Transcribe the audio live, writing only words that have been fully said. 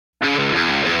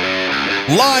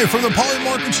Live from the Poly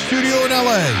Market Studio in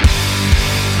LA.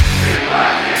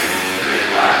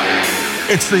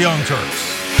 It's the Young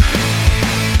Turks.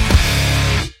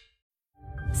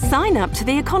 Sign up to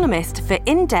The Economist for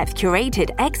in-depth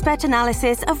curated expert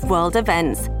analysis of world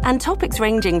events and topics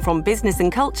ranging from business and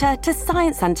culture to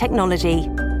science and technology.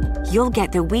 You'll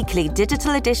get the weekly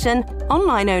digital edition,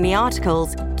 online-only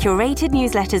articles, curated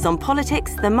newsletters on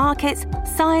politics, the markets,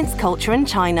 science, culture, and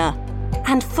China,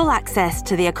 and full access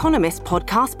to The Economist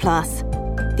Podcast Plus.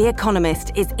 The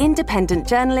Economist is independent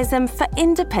journalism for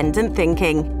independent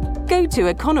thinking. Go to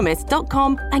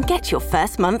economist.com and get your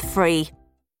first month free.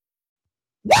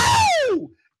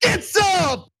 Woo! It's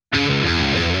up!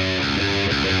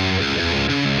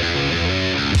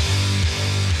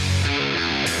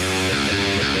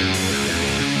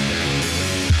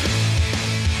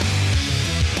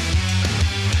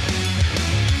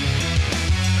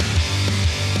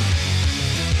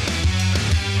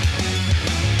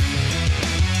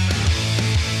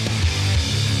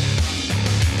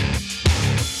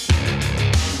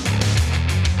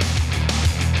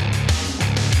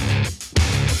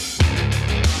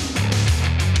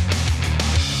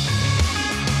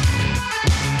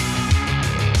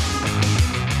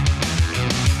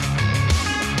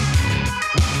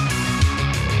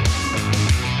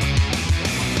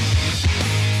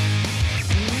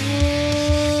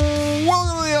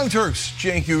 Turks,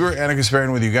 Cenk Uygur, Anna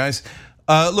Kasparian with you guys.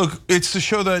 Look, it's the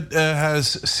show that has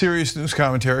serious news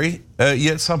commentary,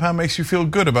 yet somehow makes you feel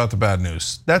good about the bad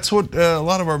news. That's what a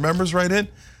lot of our members write in,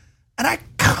 and I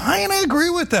kind of agree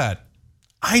with that.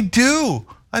 I do.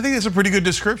 I think it's a pretty good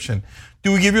description.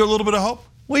 Do we give you a little bit of hope?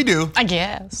 We do. I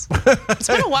guess. It's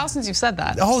been a while since you've said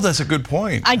that. Oh, that's a good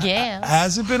point. I guess.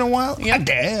 Has it been a while? Yep. I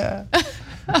guess.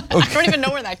 Okay. I don't even know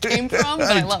where that came from,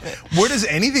 but I love it. Where does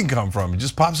anything come from? It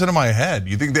just pops into my head.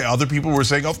 You think that other people were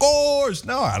saying, of course?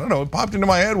 No, I don't know. It popped into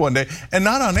my head one day, and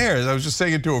not on air. I was just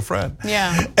saying it to a friend.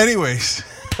 Yeah. Anyways,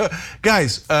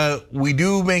 guys, we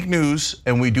do make news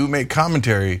and we do make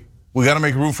commentary. We got to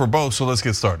make room for both, so let's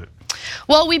get started.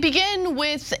 Well, we begin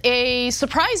with a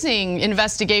surprising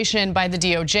investigation by the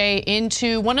DOJ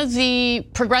into one of the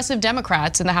progressive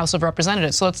Democrats in the House of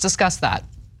Representatives. So let's discuss that.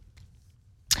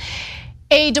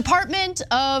 The Department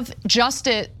of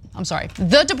Justice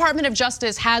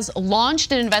has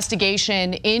launched an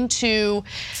investigation into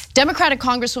Democratic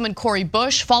Congresswoman Cori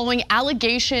Bush following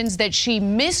allegations that she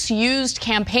misused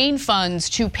campaign funds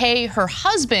to pay her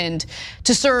husband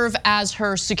to serve as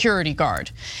her security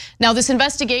guard. Now, this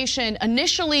investigation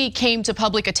initially came to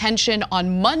public attention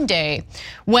on Monday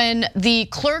when the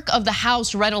clerk of the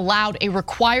House read aloud a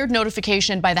required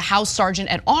notification by the House Sergeant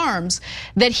at Arms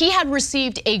that he had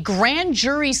received a grand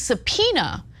jury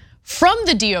subpoena from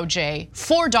the DOJ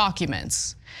for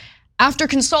documents. After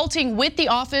consulting with the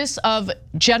Office of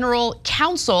General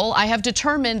Counsel, I have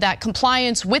determined that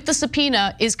compliance with the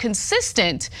subpoena is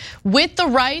consistent with the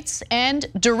rights and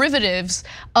derivatives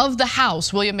of the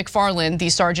House, William McFarland, the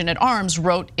Sergeant at Arms,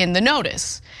 wrote in the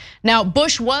notice. Now,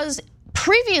 Bush was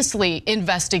previously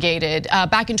investigated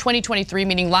back in 2023,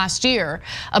 meaning last year,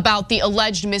 about the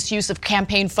alleged misuse of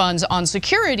campaign funds on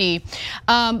security.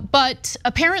 But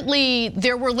apparently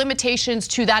there were limitations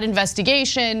to that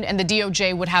investigation, and the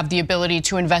DOJ would have the ability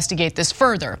to investigate this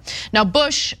further. Now,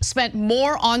 Bush spent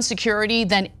more on security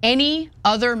than any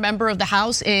other member of the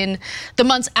House in the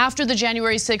months after the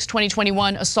January 6,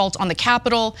 2021 assault on the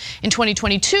Capitol. In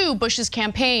 2022, Bush's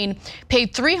campaign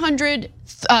paid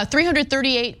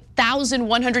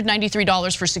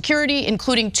 $338,193 for security,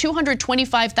 including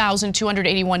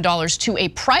 $225,281 to a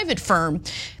private firm,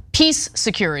 Peace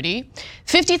Security,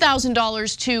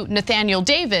 $50,000 to Nathaniel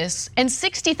Davis, and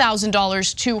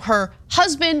 $60,000 to her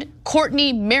husband,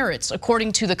 Courtney Merritt,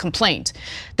 according to the complaint.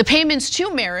 The payments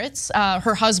to Merritt,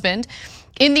 her husband,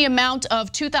 in the amount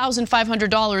of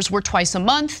 $2,500 were twice a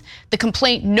month. The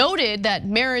complaint noted that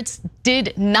Merritt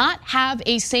did not have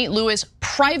a St. Louis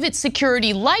private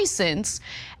security license,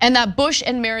 and that Bush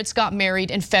and Merritt got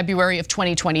married in February of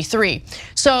 2023.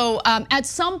 So at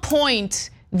some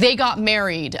point, they got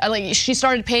married. Like, she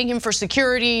started paying him for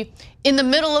security. In the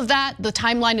middle of that, the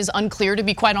timeline is unclear, to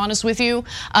be quite honest with you.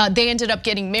 They ended up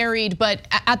getting married, but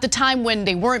at the time when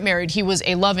they weren't married, he was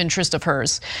a love interest of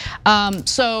hers.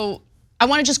 So I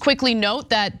want to just quickly note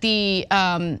that the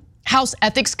House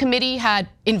Ethics Committee had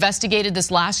investigated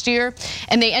this last year,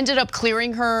 and they ended up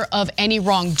clearing her of any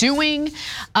wrongdoing.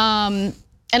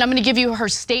 And I'm gonna give you her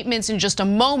statements in just a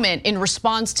moment in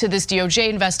response to this DOJ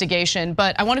investigation.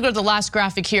 But I wanna go to the last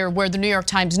graphic here, where the New York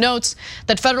Times notes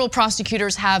that federal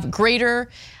prosecutors have greater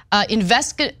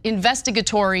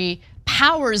investigatory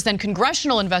powers than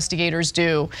congressional investigators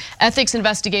do, ethics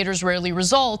investigations rarely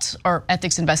result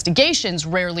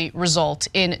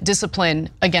in discipline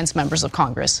against members of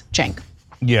Congress. Cenk.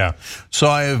 Yeah, so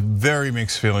I have very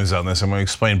mixed feelings on this. I'm going to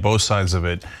explain both sides of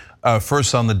it.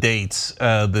 First, on the dates,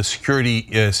 the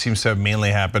security seems to have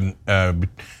mainly happened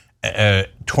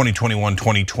 2021,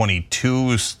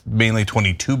 2022, mainly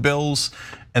 22 bills,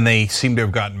 and they seem to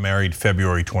have gotten married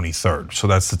February 23rd. So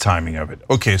that's the timing of it.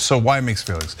 Okay, so why mixed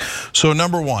feelings? So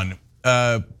number one,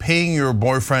 paying your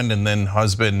boyfriend and then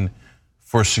husband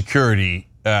for security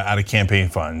out of campaign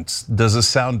funds, does it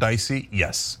sound dicey?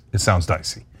 Yes, it sounds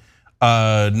dicey.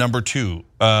 Number two,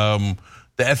 the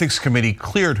ethics committee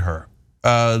cleared her.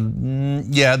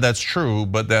 Yeah, that's true,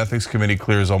 but the ethics committee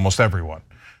clears almost everyone.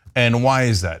 And why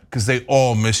is that? Because they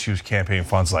all misuse campaign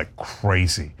funds like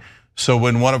crazy. So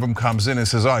when one of them comes in and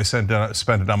says, "Oh, I spent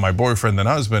it on my boyfriend and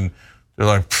husband," they're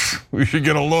like, "We should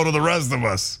get a load of the rest of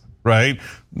us," right?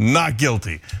 Not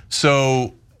guilty.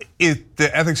 So the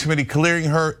ethics committee clearing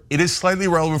her, it is slightly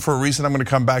relevant for a reason I'm going to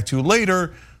come back to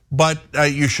later. But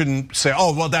you shouldn't say,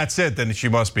 "Oh, well, that's it, then she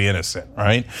must be innocent,"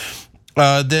 right?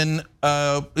 Then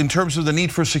in terms of the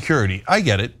need for security, I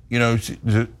get it. You know,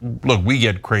 look, we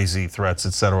get crazy threats,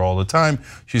 etc., all the time.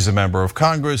 She's a member of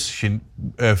Congress. She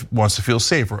wants to feel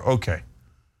safer. Okay.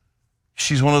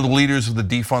 She's one of the leaders of the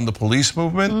defund the police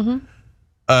movement.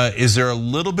 Is there a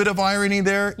little bit of irony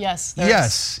there? Yes.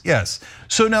 Yes.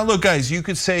 So now, look, guys, you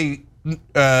could say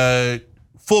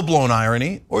full-blown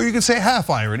irony, or you could say half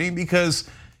irony, because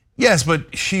yes,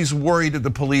 but she's worried that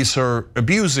the police are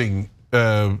abusing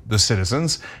the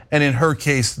citizens, and in her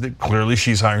case, clearly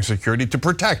she's hiring security to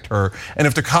protect her. And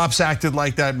if the cops acted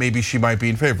like that, maybe she might be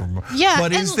in favor of them. Yeah.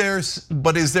 But is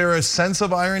there a sense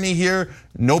of irony here?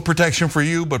 No protection for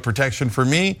you, but protection for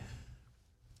me?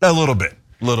 A little bit.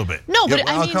 No, but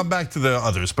I'll come back to the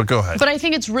others, but go ahead. But I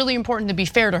think it's really important to be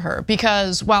fair to her,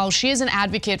 because while she is an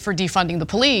advocate for defunding the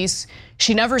police,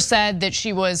 she never said that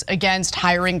she was against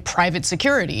hiring private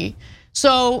security.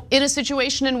 So in a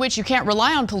situation in which you can't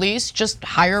rely on police, just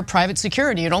hire private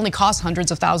security. It only costs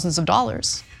hundreds of thousands of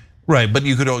dollars. Right, but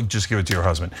you could just give it to your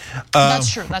husband.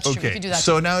 That's true. Okay. You could do that.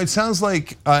 So now it sounds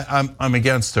like I'm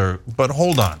against her, but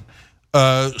hold on.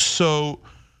 So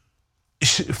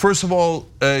first of all,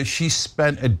 she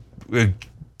spent a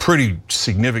pretty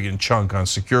significant chunk on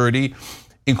security,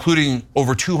 including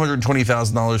over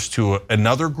 $220,000 to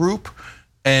another group.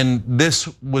 And this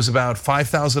was about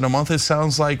 $5,000 a month, it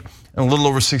sounds like, and a little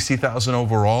over $60,000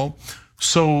 overall.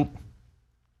 So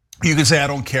you can say, I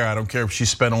don't care if she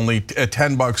spent only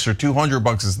 $10 or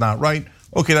 $200, it's not right.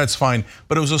 Okay, that's fine.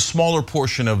 But it was a smaller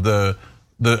portion of the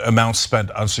amount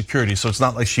spent on security. So it's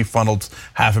not like she funneled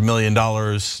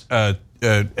 $500,000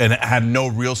 and had no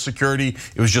real security.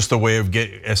 It was just a way of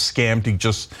a scam to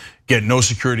just get no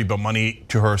security but money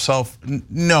to herself.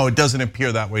 No, it doesn't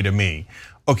appear that way to me.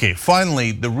 Okay,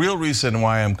 finally, the real reason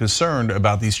why I'm concerned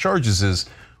about these charges is,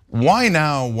 why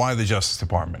now? Why the Justice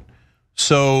Department?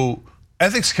 So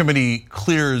ethics committee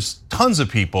clears tons of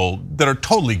people that are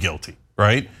totally guilty,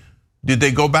 right? Did they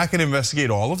go back and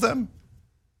investigate all of them?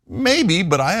 Maybe,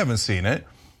 but I haven't seen it.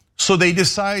 So they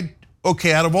decide,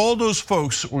 okay, out of all those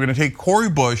folks, we're gonna take Cori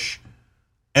Bush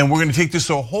and we're gonna take this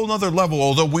to a whole nother level,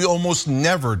 although we almost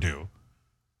never do.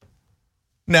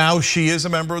 Now, she is a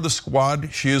member of the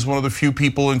squad. She is one of the few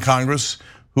people in Congress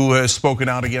who has spoken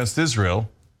out against Israel.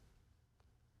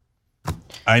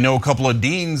 I know a couple of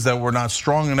deans that were not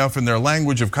strong enough in their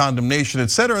language of condemnation,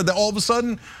 etc., that all of a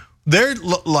sudden their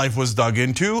life was dug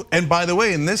into. And by the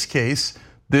way, in this case,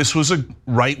 this was a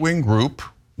right-wing group,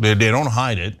 they don't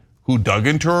hide it, who dug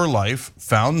into her life,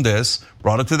 found this,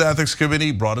 brought it to the ethics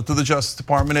committee, brought it to the Justice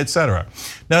Department, etc.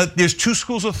 Now, there's two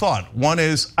schools of thought. One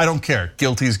is, I don't care,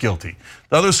 guilty is guilty.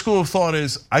 The other school of thought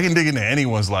is, I can dig into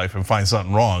anyone's life and find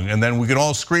something wrong, and then we can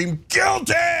all scream,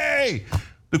 guilty!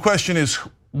 The question is,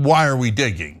 why are we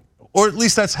digging? Or at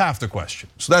least that's half the question.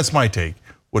 So that's my take.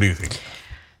 What do you think?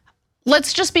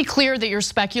 Let's just be clear that you're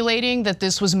speculating that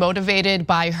this was motivated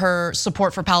by her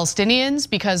support for Palestinians,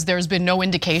 because there's been no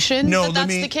indication that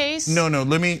that's the case.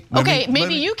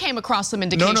 Maybe you came across some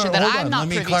indication that I'm not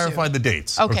privy to. Let me clarify the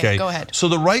dates. Okay, go ahead. So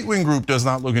the right-wing group does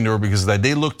not look into her because of that.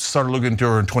 They started looking into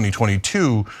her in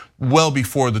 2022, well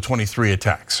before the 23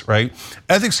 attacks, right?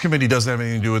 Ethics committee doesn't have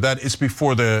anything to do with that. It's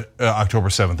before the October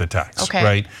 7th attacks,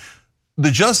 right? The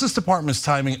Justice Department's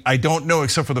timing, I don't know,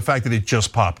 except for the fact that it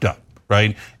just popped up.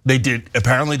 Right?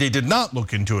 Apparently they did not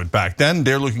look into it back then.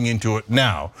 They're looking into it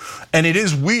now. And it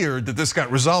is weird that this got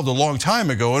resolved a long time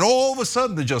ago, and all of a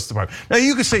sudden the Justice Department. Now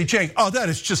you could say, Cenk, that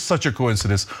is just such a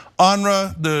coincidence.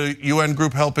 UNRWA, the UN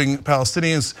group helping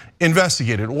Palestinians,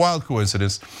 investigated, wild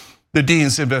coincidence. the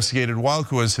deans investigated wild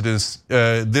coincidence,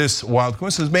 this wild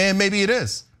coincidence. Man, maybe it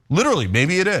is. Literally,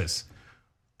 maybe it is.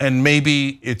 And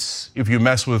maybe it's if you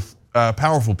mess with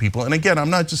powerful people. And again, I'm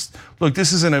not just, look,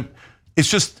 this isn't it's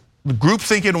just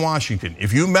groupthink in Washington.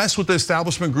 If you mess with the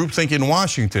establishment groupthink in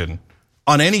Washington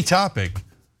on any topic,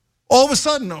 all of a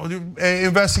sudden,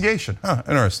 investigation.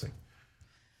 Interesting.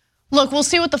 Look, we'll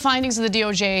see what the findings of the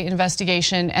DOJ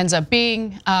investigation ends up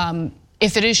being.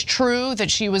 If it is true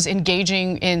that she was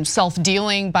engaging in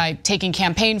self-dealing by taking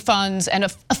campaign funds and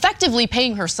effectively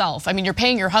paying herself. I mean, you're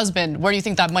paying your husband, where do you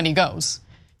think that money goes?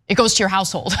 It goes to your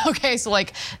household, okay? So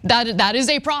like that is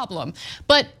a problem.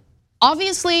 But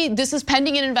obviously, this is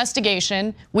pending an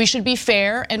investigation. We should be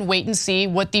fair and wait and see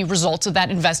what the results of that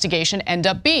investigation end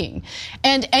up being.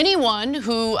 And anyone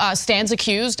who stands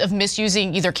accused of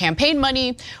misusing either campaign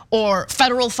money or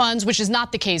federal funds, which is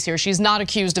not the case here, she's not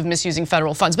accused of misusing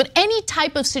federal funds, but any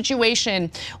type of situation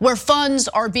where funds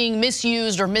are being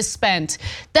misused or misspent,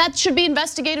 that should be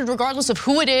investigated regardless of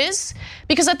who it is.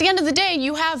 Because at the end of the day,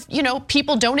 you have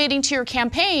people donating to your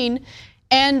campaign,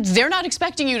 and they're not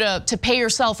expecting you to pay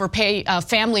yourself or pay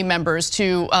family members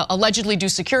to allegedly do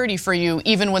security for you,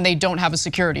 even when they don't have a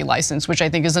security license, which I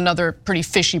think is another pretty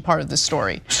fishy part of this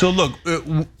story. So look,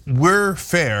 we're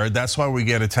fair. That's why we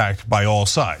get attacked by all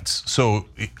sides. So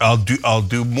I'll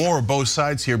do more of both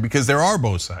sides here because there are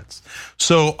both sides.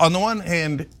 So on the one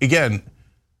hand, again,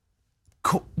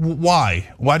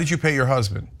 why? Why did you pay your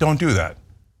husband? Don't do that.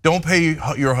 Don't pay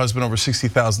your husband over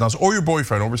 $60,000 or your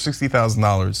boyfriend over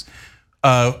 $60,000.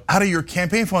 Out of your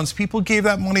campaign funds. People gave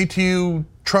that money to you,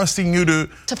 trusting you to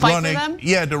fight for them?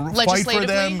 Yeah, to fight for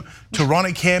them, to run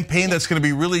a campaign that's gonna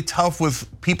be really tough with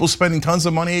people spending tons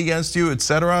of money against you,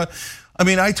 etc. I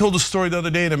mean, I told a story the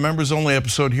other day in a members only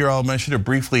episode here. I'll mention it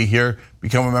briefly here.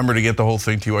 Become a member to get the whole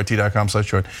thing,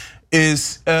 tyt.com/join.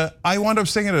 I wound up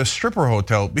staying at a stripper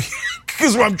hotel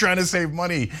because I'm trying to save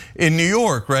money in New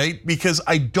York, right? Because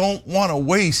I don't want to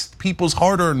waste people's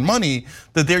hard-earned money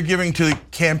that they're giving to the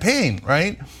campaign,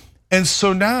 right? And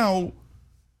so now,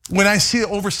 when I see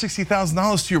over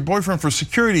 $60,000 to your boyfriend for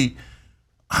security,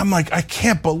 I'm like, I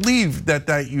can't believe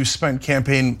that you spent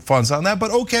campaign funds on that.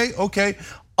 But okay.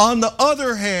 On the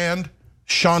other hand,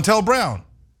 Chantel Brown,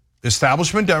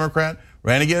 establishment Democrat,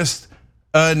 ran against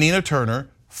Nina Turner,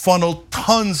 funneled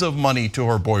tons of money to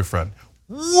her boyfriend,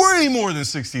 way more than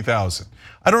 $60,000.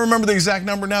 I don't remember the exact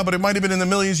number now, but it might have been in the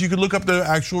millions. You could look up the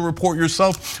actual report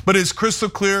yourself, but it's crystal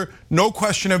clear, no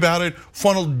question about it,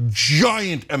 funneled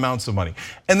giant amounts of money.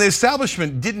 And the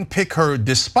establishment didn't pick her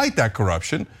despite that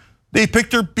corruption. They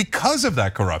picked her because of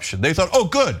that corruption. They thought, oh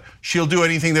good, she'll do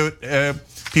anything that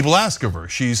people ask of her.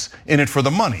 She's in it for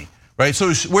the money, right?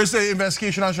 So where's the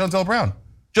investigation on Chantel Brown?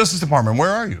 Justice Department,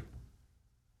 where are you?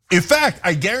 In fact,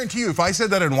 I guarantee you, if I said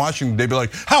that in Washington, they'd be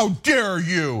like, how dare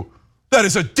you? That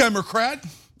is a Democrat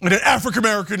and an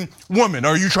African-American woman.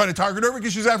 Are you trying to target her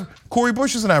because she's African? Cori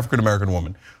Bush is an African-American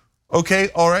woman. Okay,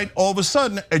 all right, all of a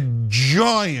sudden, a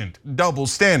giant double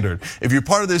standard. If you're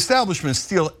part of the establishment,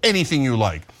 steal anything you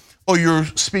like. Oh, you're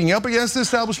speaking up against the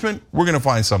establishment, we're gonna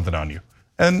find something on you.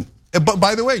 But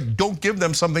by the way, don't give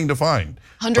them something to find.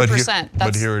 100%,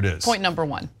 but here it is. Point number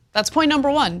one. That's point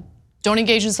number one. Don't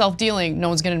engage in self-dealing. No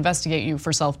one's gonna investigate you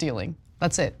for self-dealing.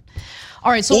 That's it.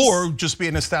 All right, so or just be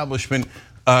an establishment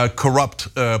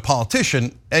corrupt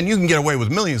politician, and you can get away with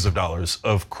millions of dollars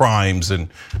of crimes and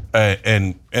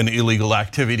illegal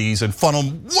activities and funnel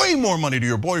way more money to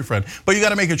your boyfriend. But you got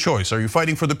to make a choice. Are you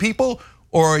fighting for the people,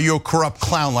 or are you a corrupt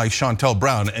clown like Chantel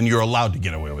Brown and you're allowed to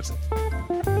get away with it?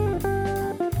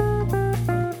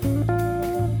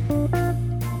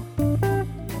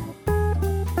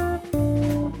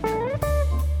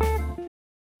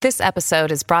 This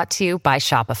episode is brought to you by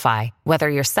Shopify.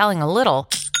 Whether you're selling a little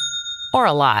or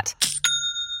a lot,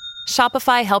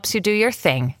 Shopify helps you do your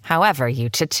thing, however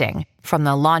you cha-ching. From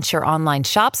the launch your online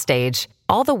shop stage,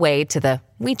 all the way to the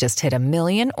we just hit 1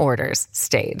 million orders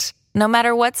stage. No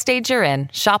matter what stage you're in,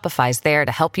 Shopify's there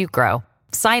to help you grow.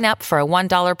 Sign up for a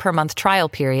 $1 per month trial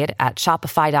period at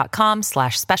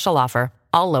shopify.com/special offer,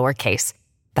 all lowercase.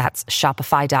 That's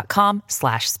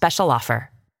shopify.com/special offer.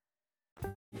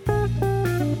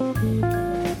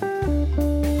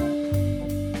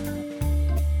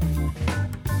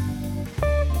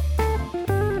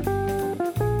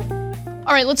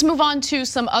 All right, let's move on to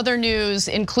some other news,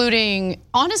 including,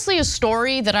 honestly, a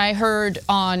story that I heard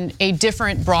on a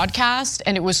different broadcast,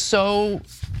 and it was so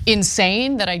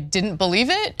insane that I didn't believe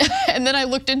it. And then I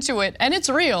looked into it, and it's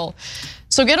real.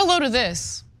 So get a load of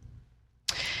this.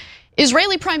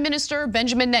 Israeli Prime Minister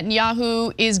Benjamin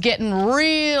Netanyahu is getting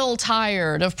real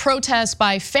tired of protests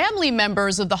by family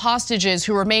members of the hostages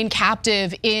who remain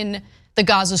captive in the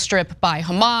Gaza Strip by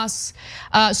Hamas.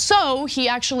 So he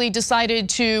actually decided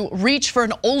to reach for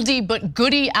an oldie but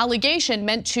goodie allegation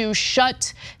meant to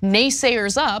shut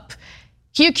naysayers up.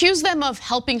 He accused them of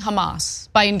helping Hamas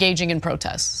by engaging in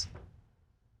protests.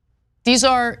 These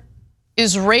are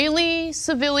Israeli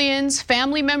civilians,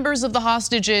 family members of the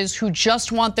hostages who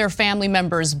just want their family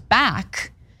members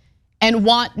back and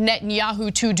want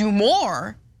Netanyahu to do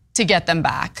more to get them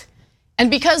back.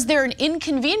 And because they're an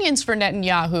inconvenience for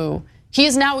Netanyahu, he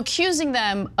is now accusing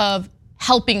them of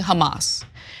helping Hamas.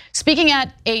 Speaking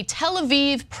at a Tel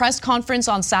Aviv press conference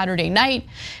on Saturday night,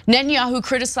 Netanyahu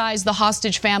criticized the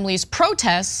hostage family's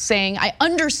protests, saying, "I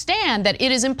understand that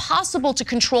it is impossible to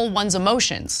control one's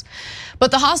emotions,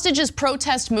 but the hostages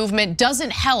protest movement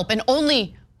doesn't help and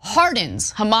only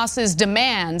hardens Hamas's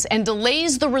demands and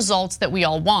delays the results that we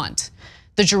all want,"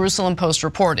 the Jerusalem Post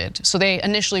reported. So they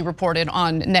initially reported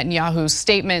on Netanyahu's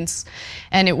statements,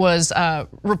 and it was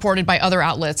reported by other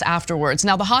outlets afterwards.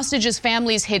 Now the hostages'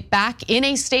 families hit back in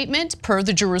a statement per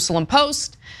the Jerusalem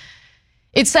Post.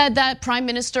 It said that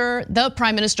the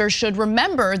prime minister should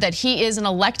remember that he is an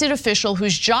elected official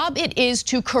whose job it is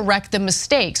to correct the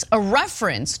mistakes, a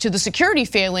reference to the security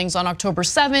failings on October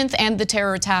 7th and the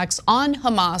terror attacks on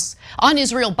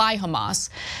Israel by Hamas,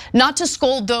 not to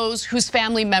scold those whose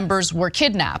family members were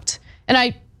kidnapped. And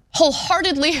I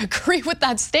wholeheartedly agree with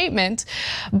that statement,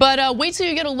 but wait till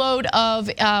you get a load of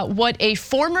what a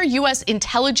former US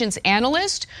intelligence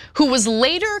analyst who was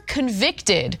later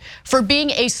convicted for being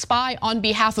a spy on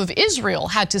behalf of Israel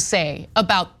had to say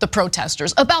about the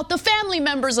protesters, about the family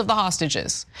members of the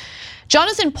hostages.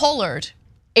 Jonathan Pollard,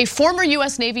 a former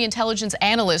US Navy intelligence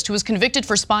analyst who was convicted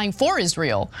for spying for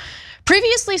Israel,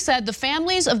 previously said the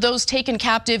families of those taken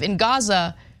captive in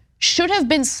Gaza should have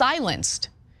been silenced.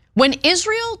 When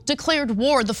Israel declared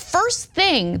war, the first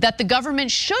thing that the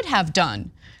government should have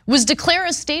done was declare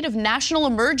a state of national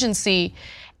emergency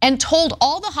and told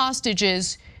all the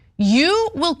hostages, "You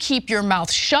will keep your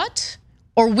mouth shut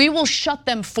or we will shut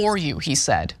them for you," he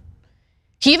said.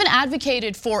 He even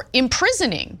advocated for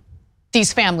imprisoning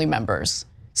these family members,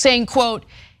 saying, quote,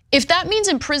 "If that means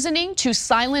imprisoning to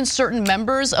silence certain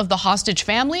members of the hostage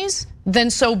families, then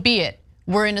so be it.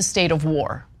 We're in a state of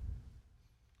war."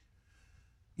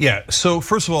 Yeah, so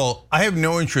first of all, I have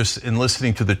no interest in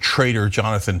listening to the traitor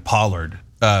Jonathan Pollard,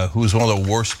 who is one of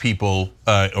the worst people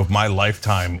of my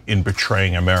lifetime in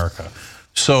betraying America.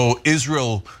 So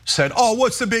Israel said, "Oh,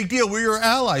 what's the big deal? We're your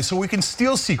allies, so we can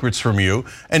steal secrets from you."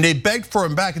 And they begged for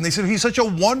him back, and they said, "He's such a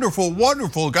wonderful,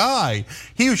 wonderful guy.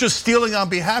 He was just stealing on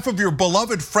behalf of your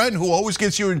beloved friend who always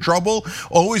gets you in trouble,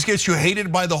 always gets you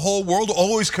hated by the whole world,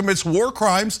 always commits war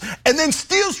crimes, and then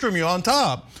steals from you on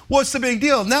top. What's the big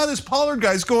deal?" Now this Pollard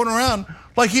guy's going around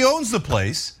like he owns the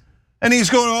place, and he's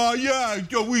going, "Oh yeah,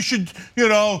 we should,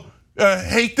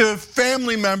 hate the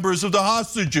family members of the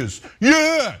hostages."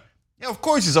 Yeah. Yeah, of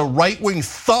course, he's a right-wing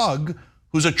thug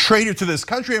who's a traitor to this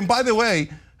country, and by the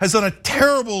way, has done a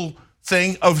terrible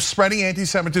thing of spreading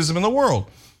anti-Semitism in the world.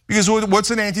 Because what's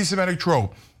an anti-Semitic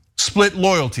trope? Split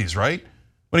loyalties, right?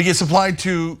 When it gets applied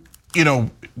to,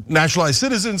 naturalized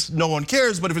citizens, no one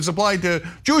cares, but if it's applied to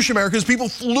Jewish Americans,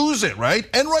 people lose it, right?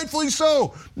 And rightfully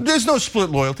so. There's no split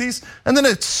loyalties. And then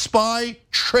a spy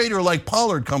traitor like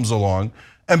Pollard comes along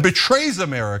and betrays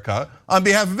America on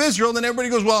behalf of Israel, and then everybody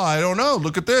goes, "Well, I don't know,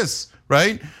 look at this,"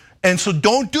 right? And so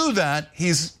don't do that.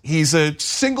 He's a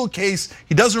single case,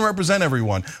 he doesn't represent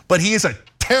everyone, but he is a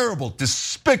terrible,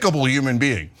 despicable human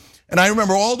being. And I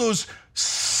remember all those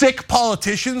sick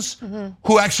politicians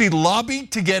who actually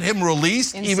lobbied to get him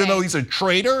released, even though he's a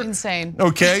traitor. Insane.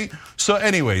 Okay, so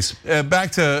anyways,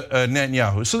 back to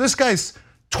Netanyahu. So this guy's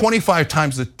 25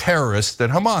 times the terrorist that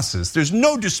Hamas is. There's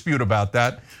no dispute about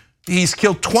that. He's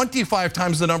killed 25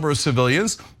 times the number of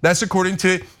civilians. That's according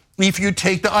to, if you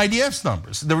take the IDF's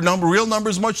numbers. The real number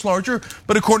is much larger,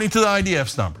 but according to the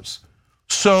IDF's numbers.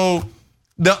 So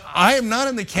I am not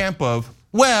in the camp of,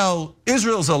 well,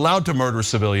 Israel's allowed to murder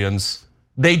civilians.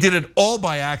 They did it all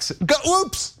by accident.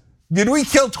 Oops, did we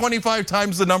kill 25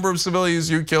 times the number of civilians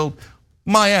you killed?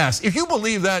 My ass. If you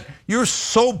believe that, you're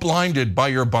so blinded by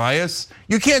your bias,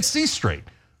 you can't see straight.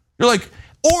 You're like,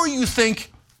 or you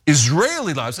think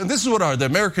Israeli lives, and this is what the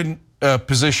American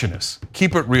position is.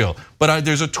 Keep it real, but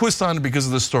there's a twist on it because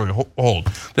of the story. Hold.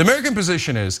 The American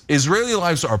position is Israeli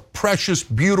lives are precious,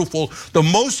 beautiful, the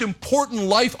most important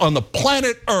life on the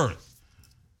planet Earth.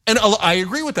 And I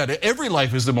agree with that. Every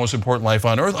life is the most important life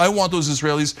on Earth. I want those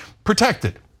Israelis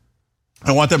protected.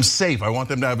 I want them safe. I want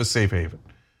them to have a safe haven.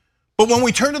 But when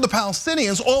we turn to the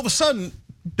Palestinians, all of a sudden,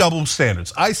 double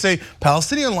standards. I say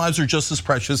Palestinian lives are just as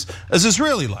precious as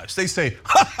Israeli lives. They say,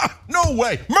 no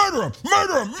way, murder them,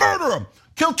 murder them, murder them.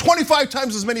 killed 25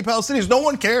 times as many Palestinians. No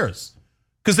one cares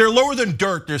because they're lower than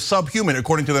dirt. They're subhuman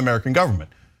according to the American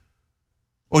government.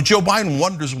 Well, Joe Biden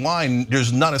wonders why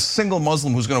there's not a single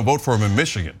Muslim who's going to vote for him in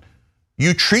Michigan.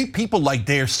 You treat people like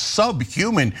they're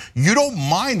subhuman. You don't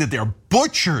mind that they're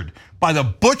butchered by the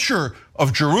butcher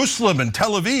of Jerusalem and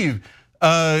Tel Aviv,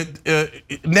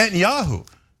 Netanyahu,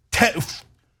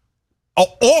 an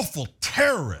awful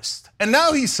terrorist. And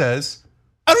now he says,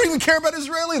 I don't even care about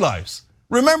Israeli lives.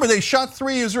 Remember, they shot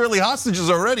 3 Israeli hostages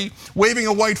already, waving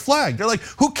a white flag. They're like,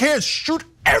 who cares? Shoot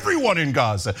everyone in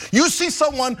Gaza. You see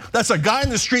someone that's a guy in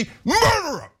the street,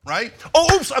 murder him, right?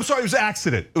 Oh, oops, I'm sorry, it was an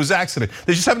accident. It was an accident.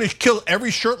 They just happened to kill every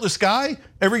shirtless guy,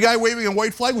 every guy waving a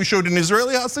white flag. We showed an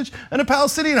Israeli hostage and a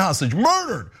Palestinian hostage,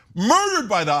 murdered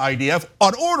by the IDF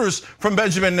on orders from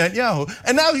Benjamin Netanyahu.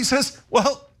 And now he says,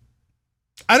 well,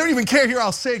 I don't even care here,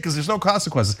 I'll say it because there's no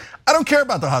consequences. I don't care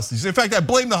about the hostages. In fact, I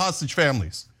blame the hostage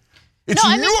families. It's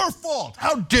your fault.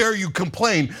 How dare you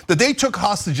complain that they took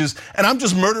hostages and I'm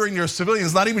just murdering their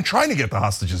civilians, not even trying to get the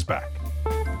hostages back.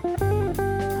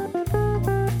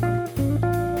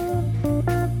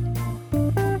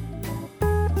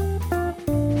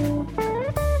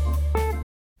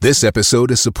 This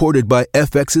episode is supported by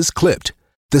FX's Clipped,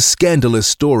 the scandalous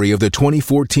story of the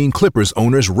 2014 Clippers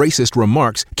owner's racist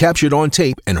remarks captured on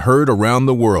tape and heard around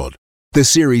the world. The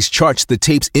series charts the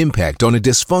tape's impact on a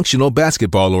dysfunctional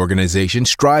basketball organization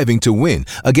striving to win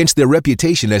against their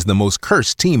reputation as the most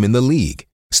cursed team in the league.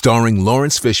 Starring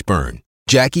Lawrence Fishburne,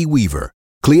 Jackie Weaver,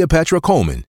 Cleopatra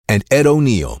Coleman, and Ed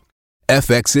O'Neill.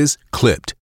 FX's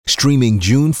Clipped, streaming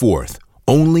June 4th,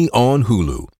 only on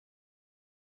Hulu.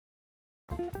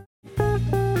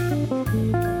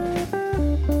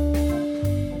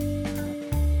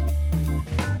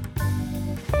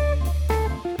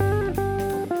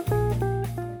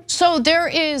 So there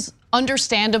is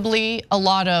understandably a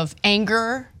lot of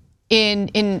anger in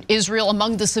Israel,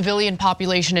 among the civilian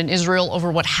population in Israel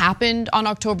over what happened on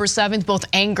October 7th, both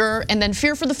anger and then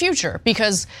fear for the future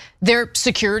because their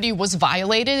security was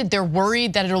violated. They're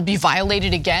worried that it'll be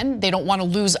violated again. They don't want to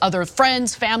lose other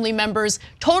friends, family members,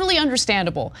 totally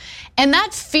understandable. And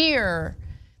that fear,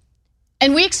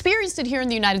 and we experienced it here in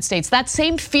the United States, that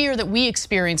same fear that we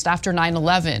experienced after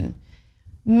 9/11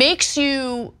 makes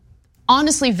you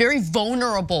honestly very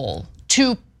vulnerable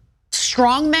to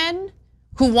strong men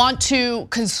who want to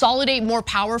consolidate more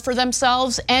power for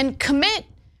themselves and commit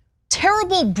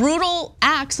terrible, brutal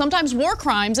acts, sometimes war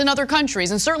crimes in other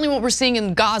countries. And certainly what we're seeing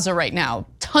in Gaza right now,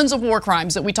 tons of war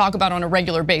crimes that we talk about on a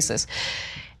regular basis.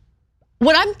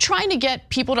 What I'm trying to get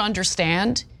people to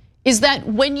understand is that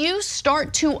when you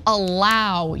start to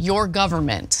allow your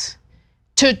government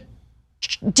to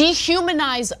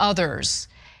dehumanize others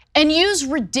and use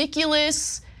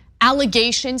ridiculous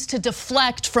allegations to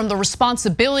deflect from the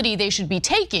responsibility they should be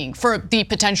taking for the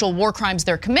potential war crimes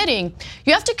they're committing,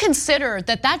 you have to consider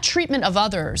that that treatment of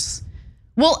others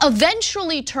will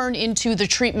eventually turn into the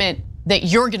treatment that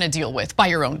you're gonna deal with by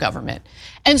your own government.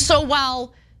 And so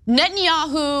while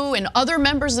Netanyahu and other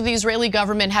members of the Israeli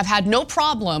government have had no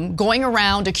problem going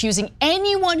around accusing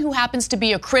anyone who happens to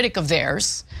be a critic of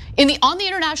theirs on the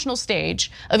international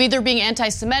stage of either being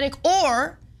anti-Semitic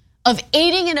or of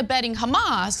aiding and abetting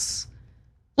Hamas,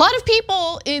 a lot of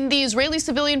people in the Israeli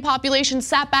civilian population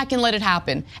sat back and let it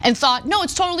happen and thought, no,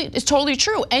 it's totally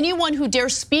true. Anyone who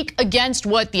dares speak against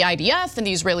what the IDF and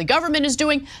the Israeli government is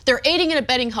doing, they're aiding and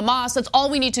abetting Hamas. That's all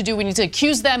we need to do. We need to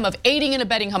accuse them of aiding and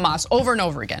abetting Hamas over and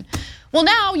over again. Well,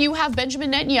 now you have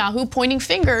Benjamin Netanyahu pointing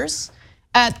fingers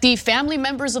at the family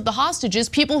members of the hostages,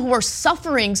 people who are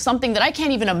suffering something that I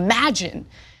can't even imagine.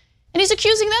 And he's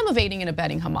accusing them of aiding and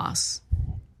abetting Hamas.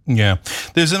 Yeah,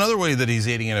 there's another way that he's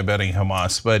aiding and abetting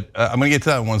Hamas, but I'm gonna get to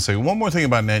that in one second. One more thing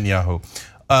about Netanyahu.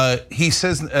 He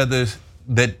says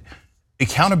that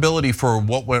accountability for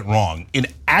what went wrong in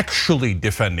actually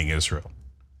defending Israel.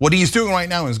 What he's doing right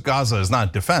now in Gaza is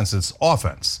not defense, it's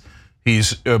offense.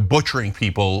 He's butchering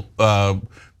people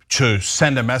to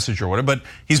send a message or whatever, but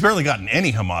he's barely gotten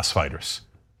any Hamas fighters.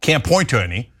 Can't point to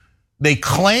any. They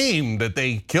claim that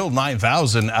they killed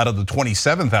 9,000 out of the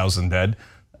 27,000 dead.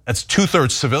 That's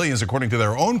 2/3 civilians according to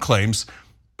their own claims,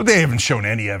 but they haven't shown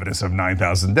any evidence of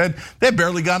 9,000 dead. They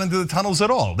barely got into the tunnels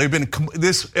at all.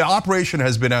 This operation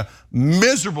has been a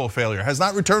miserable failure, has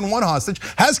not returned one hostage,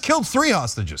 has killed 3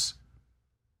 hostages.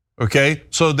 Okay,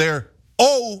 so they're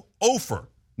over,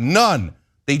 none.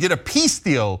 They did a peace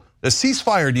deal, a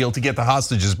ceasefire deal to get the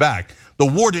hostages back. The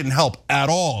war didn't help at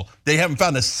all. They haven't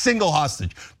found a single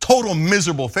hostage, total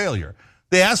miserable failure.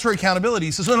 They asked for accountability.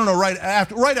 He says, no, right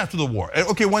after the war.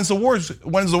 Okay, when's the war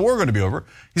going to be over?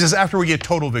 He says, after we get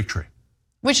total victory.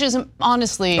 Which is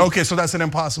honestly... Okay, so that's an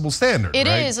impossible standard, It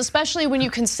right? is, especially when you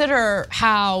consider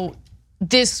how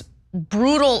this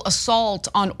brutal assault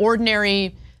on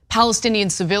ordinary Palestinian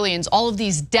civilians, all of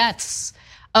these deaths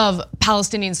of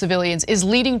Palestinian civilians is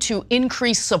leading to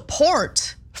increased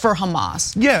support for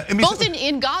Hamas. Yeah, I mean, both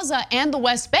in Gaza and the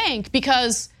West Bank,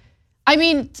 because I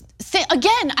mean,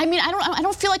 again, I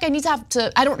don't feel like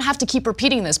I don't have to keep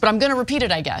repeating this, but I'm gonna repeat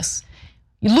it, I guess.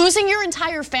 Losing your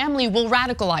entire family will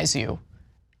radicalize you.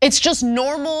 It's just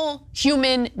normal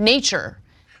human nature.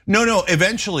 No,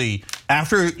 eventually,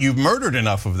 after you've murdered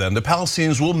enough of them, the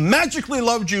Palestinians will magically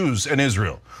love Jews and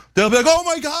Israel. They'll be like, oh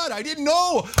my God, I didn't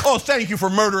know. Oh, thank you for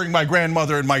murdering my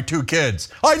grandmother and my 2 kids.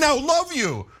 I now love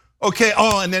you. Okay,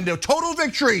 and then the total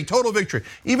victory.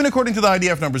 Even according to the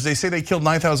IDF numbers, they say they killed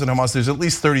 9,000 Hamas, there's at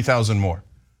least 30,000 more.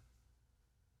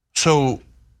 So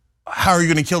how are you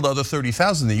gonna kill the other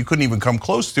 30,000 that you couldn't even come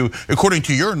close to, according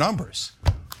to your numbers?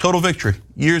 Total victory,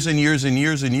 years and years and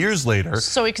years and years later.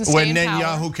 So he can stay when in power.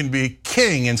 Netanyahu can be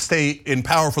king and stay in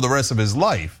power for the rest of his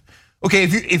life. Okay,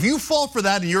 if you fall for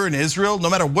that and you're in Israel, no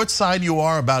matter what side you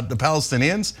are about the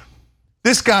Palestinians,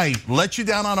 this guy let you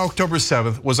down on October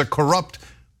 7th, was a corrupt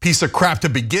piece of crap to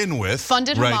begin with.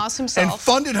 Funded Hamas himself. And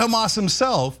funded Hamas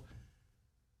himself.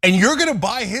 And you're gonna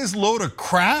buy his load of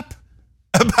crap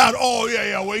about, oh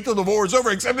yeah, wait till the war is over,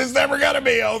 except it's never gonna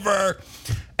be over.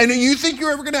 And you think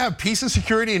you're ever gonna have peace and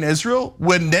security in Israel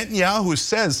when Netanyahu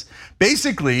says,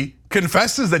 basically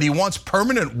confesses that he wants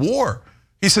permanent war.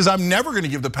 He says, I'm never gonna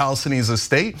give the Palestinians a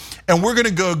state, and we're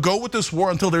gonna go with this war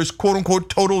until there's quote unquote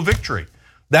total victory.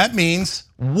 That means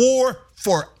war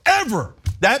forever.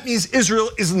 That means Israel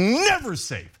is never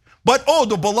safe. But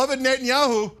the beloved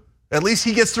Netanyahu, at least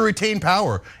he gets to retain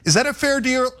power. Is that a fair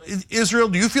deal, Israel?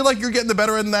 Do you feel like you're getting the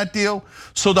better end of that deal?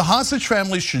 So the hostage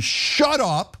families should shut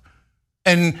up,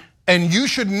 and you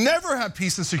should never have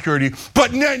peace and security,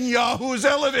 but Netanyahu is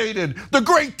elevated. The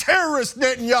great terrorist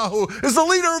Netanyahu is the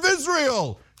leader of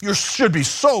Israel. You should be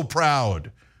so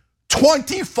proud.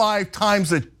 25 times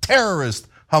the terrorist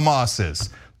Hamas is.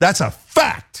 That's a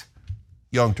fact,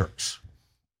 Young Turks.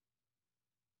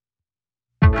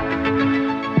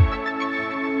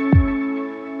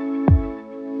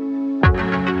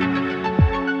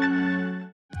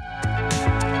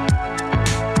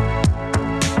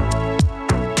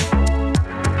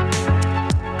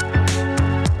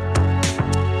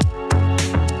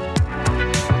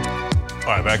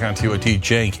 All right, back on TOT.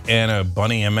 Jake, Anna,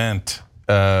 Bunny, Ament.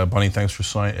 Bunny, thanks for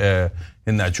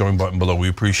hitting that join button below. We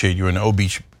appreciate you. And O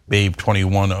Beach Babe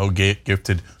 21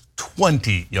 gifted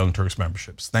 20 Young Turks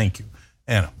memberships. Thank you,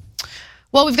 Anna.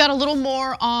 Well, we've got a little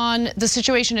more on the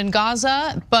situation in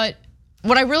Gaza, but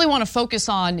what I really want to focus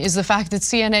on is the fact that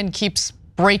CNN keeps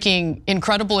breaking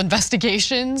incredible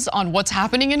investigations on what's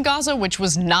happening in Gaza, which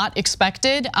was not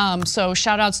expected. So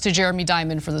shout outs to Jeremy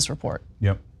Diamond for this report.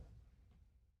 Yep.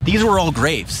 These were all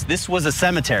graves. This was a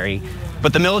cemetery,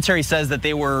 but the military says that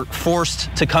they were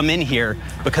forced to come in here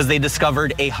because they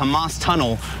discovered a Hamas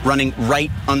tunnel running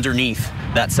right underneath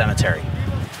that cemetery.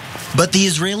 But the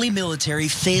Israeli military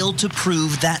failed to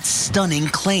prove that stunning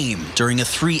claim during a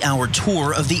 3-hour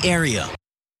tour of the area.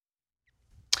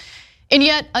 In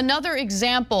yet another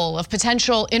example of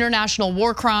potential international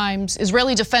war crimes,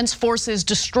 Israeli Defense Forces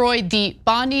destroyed the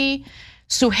Bani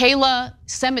Suhaila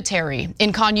Cemetery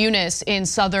in Khan Yunis in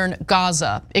southern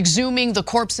Gaza, exhuming the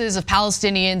corpses of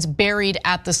Palestinians buried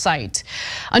at the site.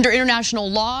 Under international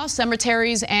law,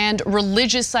 cemeteries and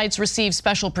religious sites receive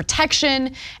special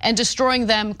protection, and destroying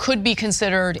them could be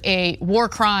considered a war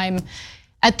crime.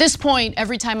 At this point,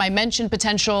 every time I mention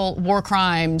potential war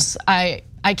crimes, I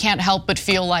can't help but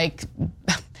feel like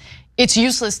it's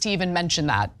useless to even mention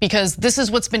that, because this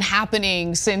is what's been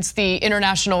happening since the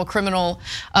International Criminal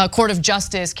Court of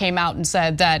Justice came out and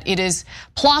said that it is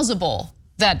plausible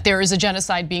that there is a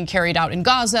genocide being carried out in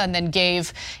Gaza, and then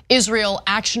gave Israel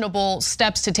actionable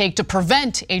steps to take to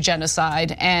prevent a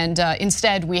genocide. And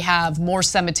instead we have more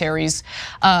cemeteries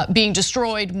being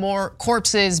destroyed, more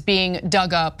corpses being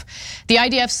dug up. The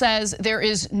IDF says there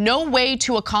is no way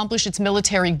to accomplish its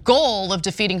military goal of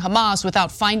defeating Hamas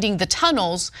without finding the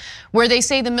tunnels where they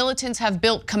say the militants have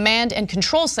built command and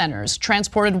control centers,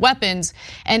 transported weapons,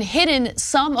 and hidden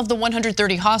some of the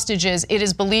 130 hostages it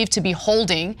is believed to be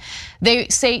holding. They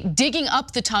say digging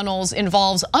up the tunnels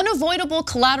involves unavoidable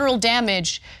collateral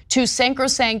damage to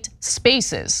sacrosanct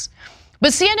spaces.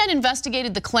 But CNN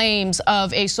investigated the claims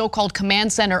of a so-called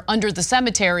command center under the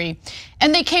cemetery,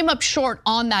 and they came up short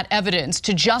on that evidence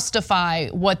to justify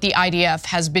what the IDF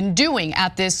has been doing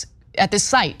at this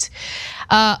site.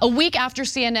 A week after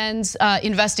CNN's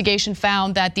investigation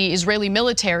found that the Israeli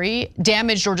military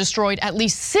damaged or destroyed at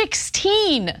least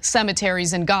 16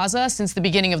 cemeteries in Gaza since the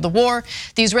beginning of the war,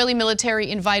 the Israeli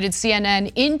military invited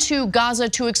CNN into Gaza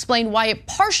to explain why it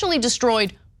partially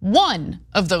destroyed one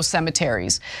of those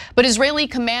cemeteries. But Israeli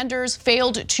commanders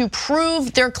failed to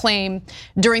prove their claim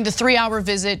during the 3-hour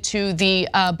visit to the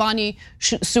Bani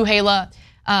Suheila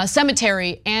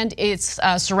cemetery and its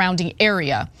surrounding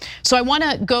area. So I want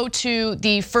to go to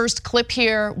the first clip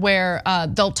here where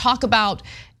they'll talk about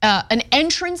an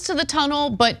entrance to the tunnel,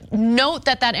 but note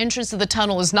that that entrance to the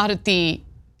tunnel is not at the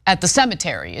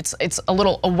cemetery. It's a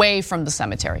little away from the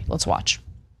cemetery. Let's watch.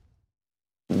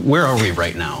 Where are we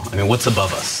right now? I mean, what's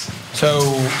above us? So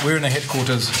we're in the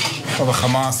headquarters of a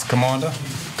Hamas commander.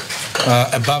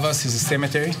 Above us is a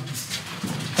cemetery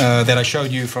that I showed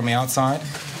you from the outside.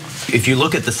 If you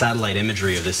look at the satellite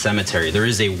imagery of this cemetery, there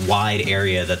is a wide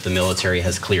area that the military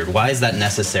has cleared. Why is that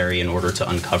necessary in order to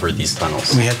uncover these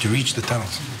tunnels? We had to reach the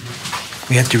tunnels.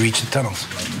 We had to reach the tunnels.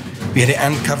 We had to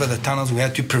uncover the tunnels. We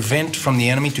had to prevent from the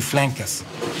enemy to flank us.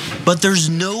 But there's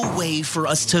no way for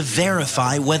us to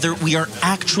verify whether we are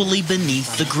actually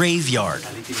beneath the graveyard.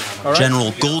 Right.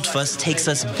 General Goldfuss takes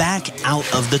us back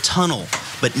out of the tunnel,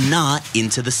 but not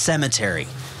into the cemetery.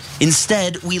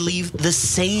 Instead, we leave the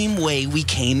same way we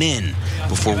came in,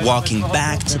 before walking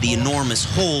back to the enormous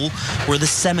hole where the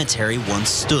cemetery once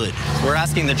stood. We're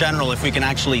asking the general if we can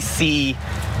actually see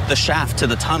the shaft to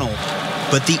the tunnel.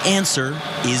 But the answer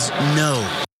is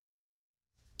no.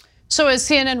 So as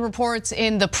CNN reports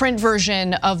in the print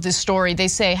version of this story, they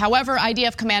say, however,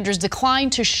 IDF commanders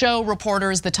declined to show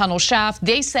reporters the tunnel shaft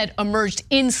they said emerged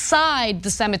inside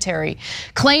the cemetery,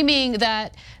 claiming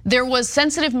that there was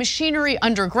sensitive machinery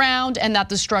underground and that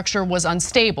the structure was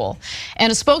unstable.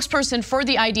 And a spokesperson for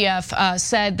the IDF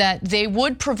said that they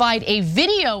would provide a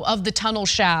video of the tunnel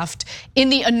shaft in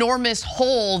the enormous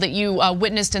hole that you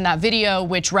witnessed in that video,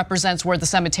 which represents where the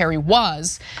cemetery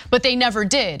was, but they never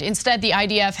did. Instead, the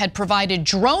IDF had provided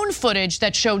drone footage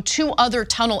that showed 2 other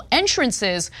tunnel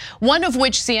entrances, one of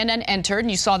which CNN entered, and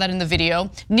you saw that in the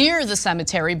video, near the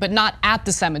cemetery, but not at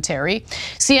the cemetery.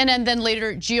 CNN then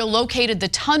later geolocated the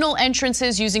tunnel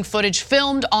entrances using footage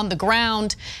filmed on the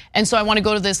ground. And so I want to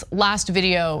go to this last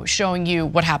video showing you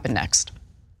what happened next.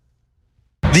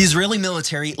 The Israeli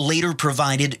military later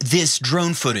provided this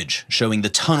drone footage showing the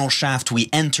tunnel shaft we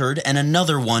entered and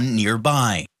another one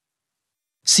nearby.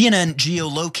 CNN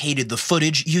geolocated the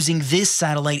footage using this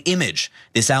satellite image.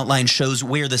 This outline shows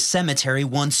where the cemetery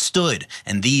once stood,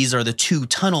 and these are the 2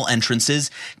 tunnel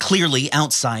entrances clearly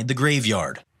outside the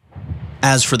graveyard.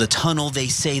 As for the tunnel they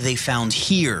say they found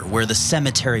here, where the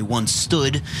cemetery once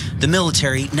stood, the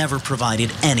military never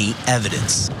provided any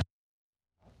evidence.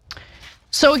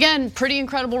 So again, pretty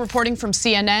incredible reporting from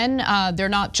CNN. They're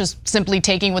not just simply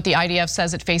taking what the IDF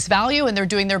says at face value, and they're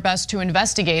doing their best to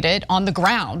investigate it on the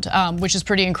ground, which is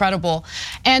pretty incredible.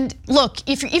 And look,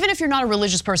 even if you're not a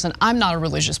religious person, I'm not a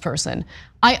religious person,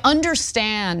 I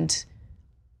understand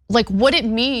like what it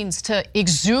means to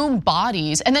exhume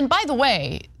bodies. And then by the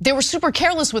way, they were super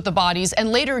careless with the bodies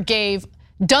and later gave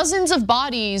dozens of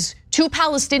bodies to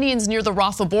Palestinians near the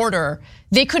Rafah border.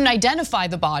 They couldn't identify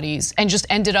the bodies and just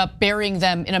ended up burying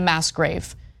them in a mass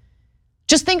grave.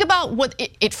 Just think about what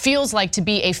it feels like to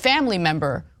be a family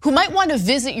member who might want to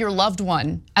visit your loved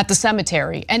one at the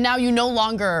cemetery, and now you no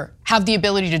longer have the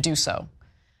ability to do so.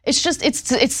 It's just,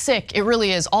 it's sick, it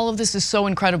really is. All of this is so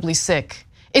incredibly sick.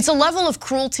 It's a level of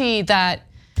cruelty that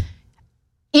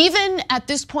even at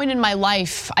this point in my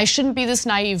life, I shouldn't be this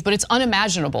naive, but it's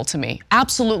unimaginable to me,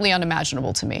 absolutely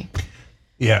unimaginable to me.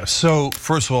 Yeah, so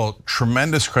first of all,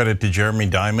 tremendous credit to Jeremy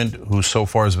Diamond, who so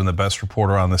far has been the best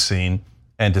reporter on the scene,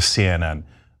 and to CNN.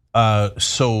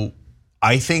 So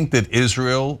I think that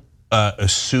Israel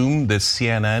assumed that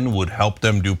CNN would help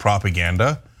them do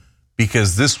propaganda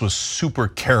because this was super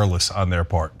careless on their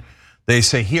part. They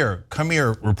say, here, come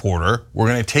here, reporter. We're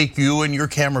gonna take you and your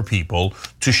camera people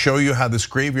to show you how this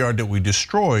graveyard that we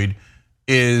destroyed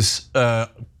is,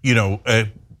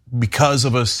 because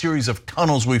of a series of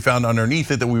tunnels we found underneath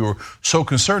it that we were so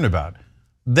concerned about.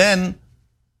 Then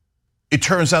it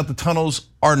turns out the tunnels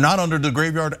are not under the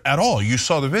graveyard at all. You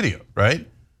saw the video, right?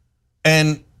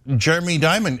 And Jeremy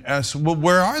Diamond asked, well,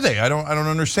 where are they? I don't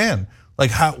understand.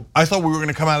 Like how, I thought we were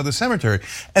gonna come out of the cemetery.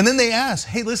 And then they asked,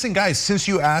 hey, listen guys, since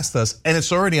you asked us and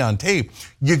it's already on tape,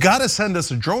 you gotta send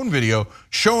us a drone video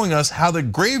showing us how the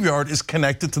graveyard is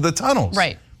connected to the tunnels.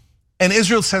 Right. And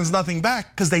Israel sends nothing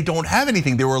back because they don't have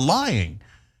anything, they were lying.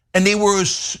 And they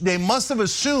must have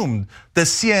assumed that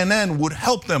CNN would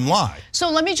help them lie. So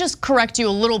let me just correct you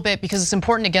a little bit because it's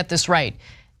important to get this right.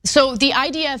 So the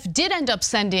IDF did end up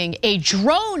sending a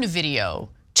drone video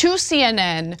to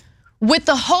CNN with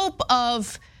the hope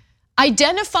of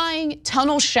identifying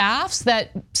tunnel shafts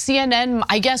that CNN,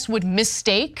 I guess, would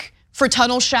mistake for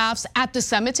tunnel shafts at the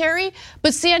cemetery.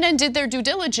 But CNN did their due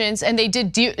diligence and they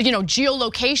did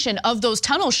geolocation of those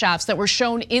tunnel shafts that were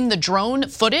shown in the drone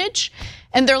footage.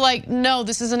 And they're like, no,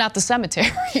 this isn't at the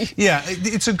cemetery. Yeah,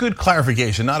 it's a good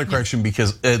clarification, not a correction,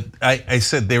 because I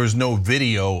said there was no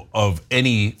video of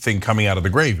anything coming out of the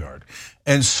graveyard.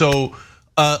 And so,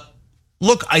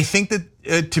 look, I think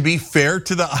that to be fair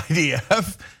to the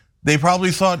IDF, they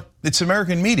probably thought it's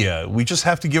American media. We just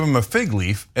have to give them a fig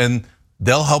leaf and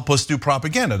they'll help us do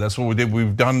propaganda. That's what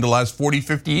we've done the last 40,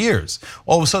 50 years.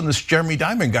 All of a sudden, this Jeremy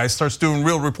Diamond guy starts doing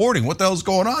real reporting. What the hell's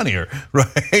going on here,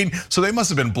 right? So they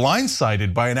must have been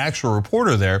blindsided by an actual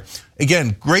reporter there.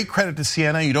 Again, great credit to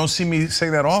CNN. You don't see me say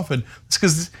that often. It's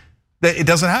because it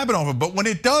doesn't happen often, but when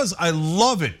it does, I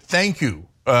love it. Thank you.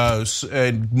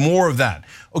 And more of that.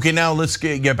 Okay, now let's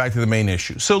get back to the main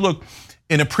issue. So look,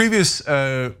 in a previous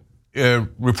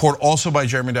report also by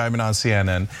Jeremy Diamond on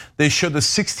CNN, they showed the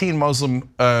 16 Muslim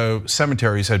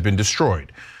cemeteries had been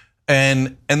destroyed.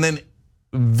 And then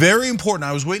very important,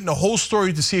 I was waiting the whole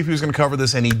story to see if he was gonna cover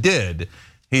this, and he did.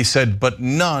 He said, but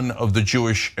none of the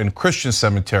Jewish and Christian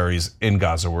cemeteries in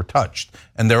Gaza were touched.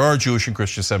 And there are Jewish and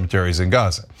Christian cemeteries in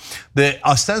Gaza. The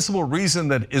ostensible reason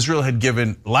that Israel had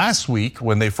given last week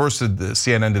when they first did the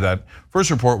CNN did that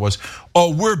first report was,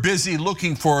 oh, we're busy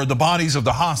looking for the bodies of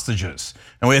the hostages.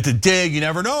 And we had to dig, you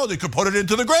never know, they could put it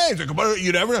into the graves, they could put it,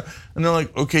 you never know. And they're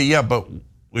like, okay, yeah, but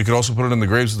we could also put it in the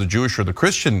graves of the Jewish or the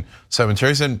Christian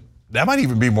cemeteries, and that might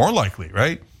even be more likely,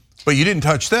 right? But you didn't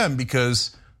touch them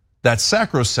because that's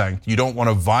sacrosanct. You don't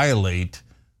want to violate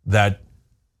that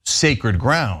sacred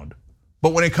ground.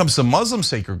 But when it comes to Muslim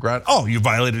sacred ground, oh, you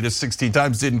violated it 16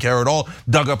 times, didn't care at all,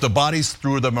 dug up the bodies,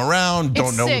 threw them around,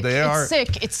 don't know who they are. It's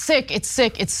sick, it's sick, it's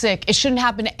sick, it's sick. It shouldn't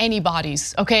happen to any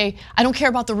bodies, okay? I don't care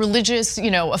about the religious,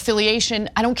 affiliation.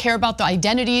 I don't care about the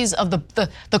identities of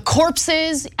the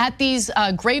corpses at these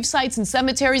grave sites and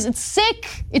cemeteries. It's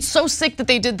sick. It's so sick that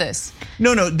they did this.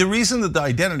 No, the reason that the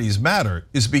identities matter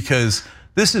is because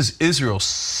this is Israel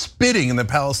spitting in the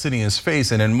Palestinians'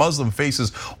 face and in Muslim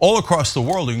faces all across the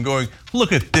world and going,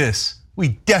 look at this,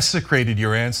 we desecrated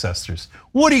your ancestors.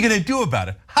 What are you gonna do about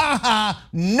it? Ha ha,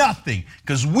 nothing,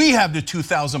 because we have the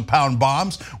 2,000-pound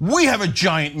bombs, we have a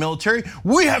giant military,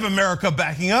 we have America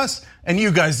backing us, and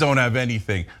you guys don't have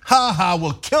anything. Ha ha,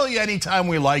 we'll kill you anytime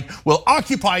we like, we'll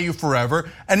occupy you forever,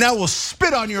 and now we'll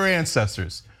spit on your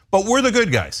ancestors. But we're the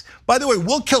good guys. By the way,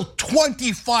 we'll kill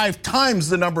 25 times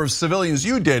the number of civilians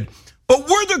you did, but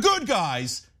we're the good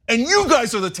guys and you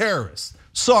guys are the terrorists.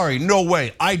 Sorry, no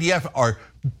way. IDF are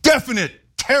definite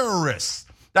terrorists.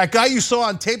 That guy you saw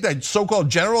on tape, that so-called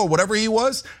general or whatever he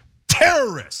was,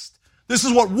 terrorist. This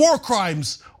is what war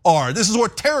crimes are. This is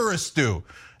what terrorists do.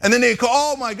 And then they go,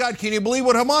 oh my God, can you believe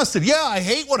what Hamas did? Yeah, I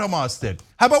hate what Hamas did.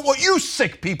 How about what you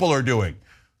sick people are doing?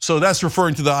 So that's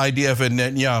referring to the IDF and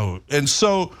Netanyahu. And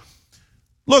so,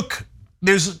 look,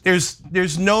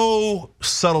 there's no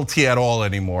subtlety at all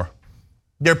anymore.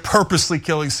 They're purposely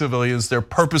killing civilians. They're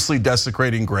purposely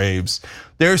desecrating graves.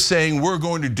 They're saying we're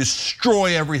going to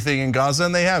destroy everything in Gaza,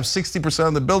 and they have. 60%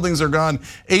 of the buildings are gone.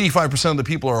 85% of the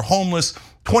people are homeless.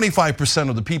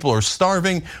 25% of the people are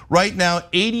starving. Right now,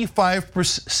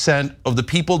 85% of the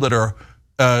people that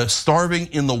are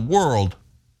starving in the world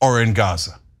are in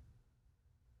Gaza.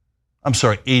 I'm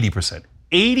sorry, 80%.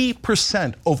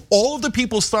 80% of all of the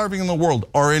people starving in the world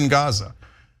are in Gaza.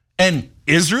 And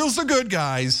Israel's the good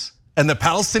guys and the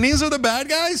Palestinians are the bad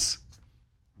guys?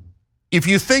 If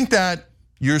you think that,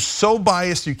 you're so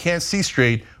biased you can't see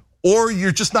straight, or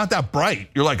you're just not that bright.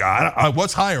 You're like,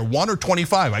 what's higher, 1 or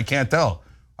 25? I can't tell.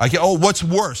 Oh, what's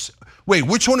worse? Wait,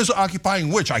 which one is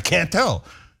occupying which? I can't tell.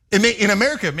 In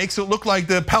America, it makes it look like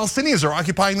the Palestinians are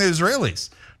occupying the Israelis.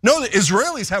 No, the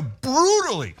Israelis have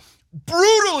brutally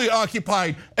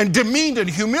occupied and demeaned and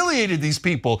humiliated these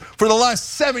people for the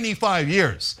last 75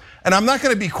 years. And I'm not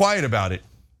gonna be quiet about it.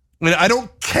 I don't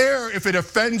care if it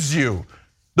offends you.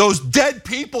 Those dead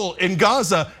people in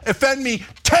Gaza offend me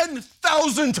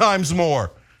 10,000 times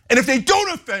more. And if they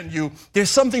don't offend you,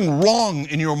 there's something wrong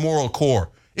in your moral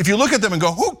core. If you look at them and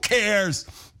go, who cares?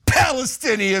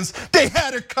 Palestinians, they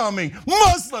had it coming.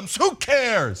 Muslims, who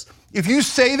cares? If you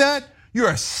say that,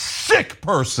 you're a sick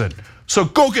person. So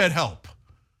go get help.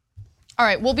 All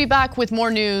right, we'll be back with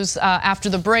more news after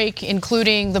the break,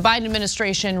 including the Biden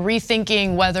administration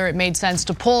rethinking whether it made sense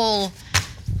to pull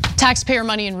taxpayer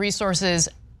money and resources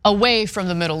away from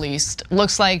the Middle East.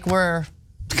 Looks like we're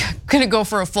going to go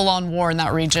for a full-on war in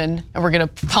that region, and we're going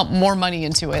to pump more money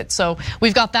into it. So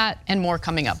we've got that and more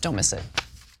coming up. Don't miss it.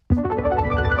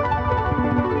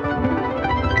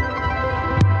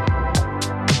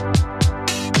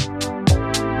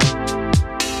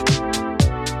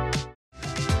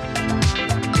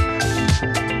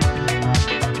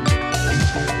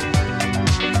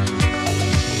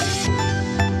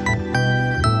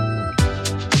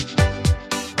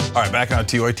 All right, back on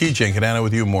TYT. Cenk and Anna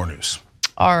with you, more news.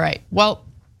 All right, well,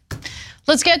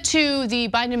 let's get to the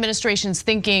Biden administration's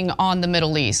thinking on the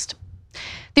Middle East.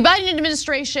 The Biden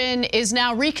administration is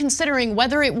now reconsidering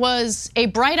whether it was a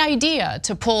bright idea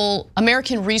to pull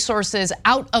American resources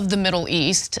out of the Middle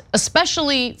East,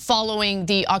 especially following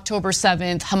the October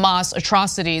 7th Hamas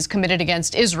atrocities committed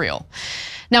against Israel.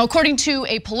 Now, according to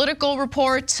a Politico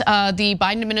report, the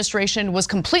Biden administration was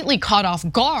completely caught off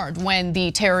guard when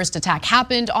the terrorist attack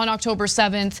happened on October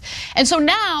 7th. And so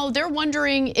now they're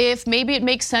wondering if maybe it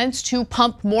makes sense to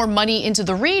pump more money into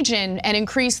the region and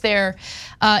increase their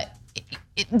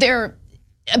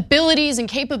abilities and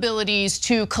capabilities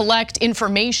to collect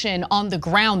information on the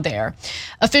ground there.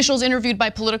 Officials interviewed by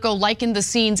Politico likened the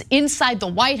scenes inside the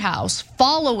White House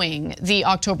following the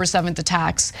October 7th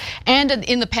attacks, and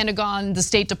in the Pentagon, the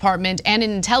State Department, and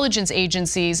in intelligence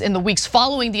agencies in the weeks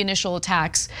following the initial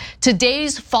attacks to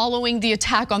days following the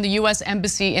attack on the US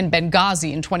Embassy in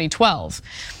Benghazi in 2012.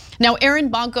 Now, Aaron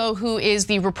Banco, who is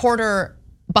the reporter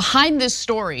behind this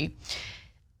story,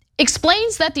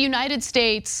 explains that the United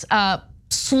States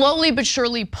slowly but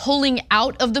surely pulling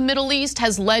out of the Middle East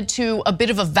has led to a bit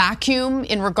of a vacuum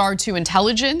in regard to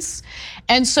intelligence.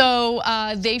 And so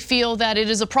they feel that it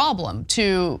is a problem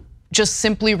to just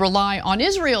simply rely on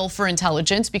Israel for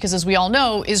intelligence, because as we all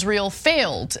know, Israel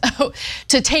failed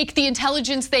to take the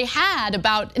intelligence they had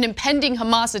about an impending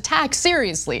Hamas attack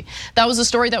seriously. That was a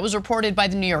story that was reported by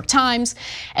the New York Times.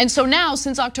 And so now,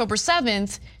 since October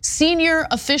 7th, senior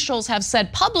officials have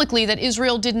said publicly that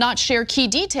Israel did not share key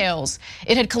details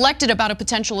it had collected about a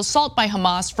potential assault by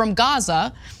Hamas from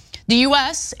Gaza. The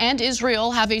US and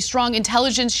Israel have a strong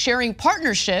intelligence sharing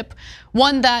partnership,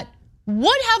 one that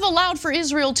would have allowed for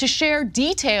Israel to share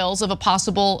details of a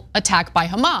possible attack by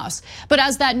Hamas. But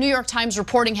as that New York Times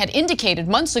reporting had indicated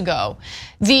months ago,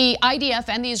 the IDF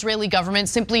and the Israeli government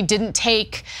simply didn't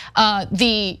take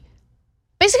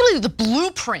basically the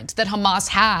blueprint that Hamas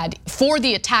had for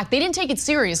the attack. They didn't take it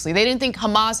seriously. They didn't think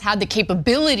Hamas had the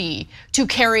capability to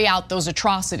carry out those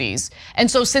atrocities. And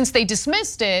so since they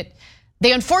dismissed it,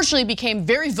 they unfortunately became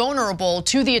very vulnerable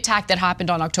to the attack that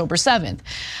happened on October 7th.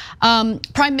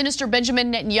 Prime Minister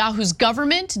Benjamin Netanyahu's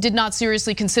government did not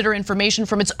seriously consider information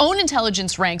from its own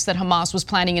intelligence ranks that Hamas was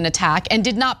planning an attack, and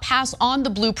did not pass on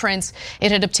the blueprints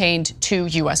it had obtained to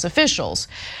US officials.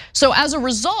 So as a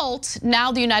result,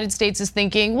 now the United States is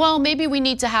thinking, well, maybe we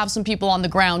need to have some people on the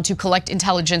ground to collect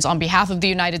intelligence on behalf of the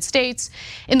United States.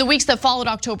 In the weeks that followed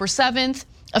October 7th,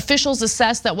 officials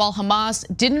assessed that while Hamas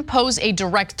didn't pose a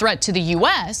direct threat to the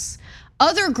US,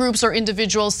 other groups or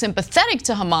individuals sympathetic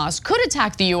to Hamas could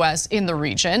attack the US in the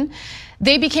region.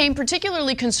 They became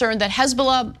particularly concerned that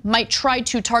Hezbollah might try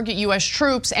to target US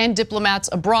troops and diplomats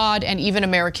abroad, and even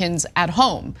Americans at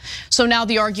home. So now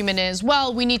the argument is,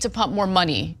 well, we need to pump more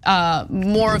money,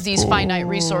 more of these finite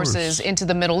resources into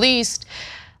the Middle East,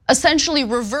 essentially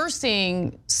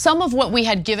reversing some of what we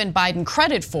had given Biden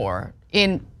credit for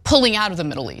in pulling out of the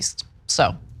Middle East.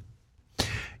 So.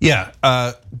 Yeah,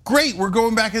 great, we're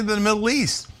going back into the Middle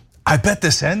East. I bet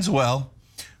this ends well.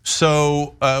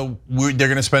 So they're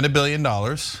gonna spend $1 billion. You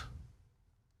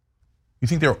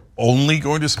think they're only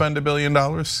going to spend $1 billion?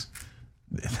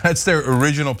 That's their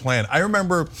original plan. I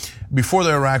remember before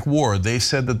the Iraq war, they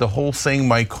said that the whole thing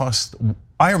might cost,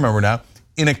 I remember now,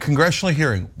 in a congressional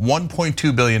hearing,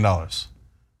 $1.2 billion.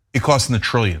 It cost in the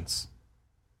trillions.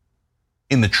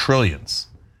 In the trillions.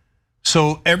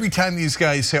 So every time these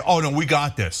guys say, oh no, we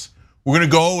got this. We're gonna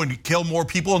go and kill more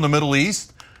people in the Middle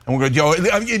East, and we're gonna do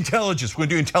intelligence, we're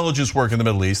gonna do intelligence work in the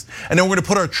Middle East, and then we're gonna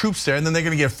put our troops there, and then they're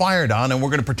gonna get fired on, and we're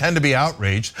gonna pretend to be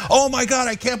outraged. Oh my God,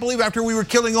 I can't believe after we were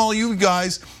killing all you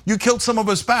guys, you killed some of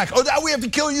us back. Oh, now we have to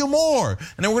kill you more.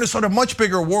 And then we're gonna start a much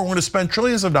bigger war, we're gonna spend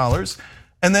trillions of dollars,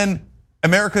 and then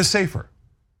America's safer.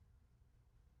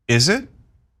 Is it?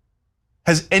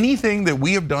 Has anything that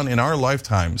we have done in our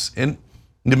lifetimes in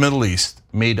the Middle East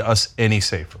made us any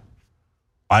safer?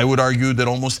 I would argue that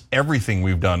almost everything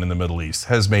we've done in the Middle East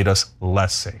has made us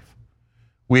less safe.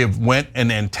 We have went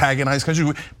and antagonized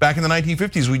countries. Back in the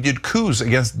 1950s, we did coups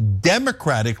against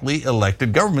democratically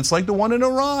elected governments like the one in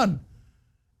Iran.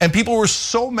 And people were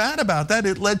so mad about that,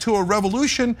 it led to a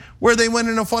revolution where they went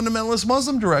in a fundamentalist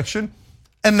Muslim direction.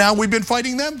 And now we've been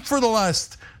fighting them for the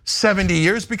last 70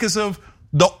 years because of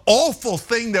the awful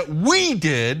thing that we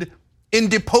did in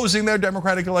deposing their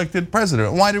Democratic elected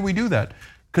president. Why did we do that?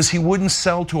 Because he wouldn't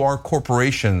sell to our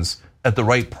corporations at the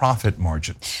right profit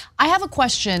margin. I have a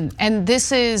question, and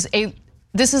this is a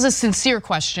sincere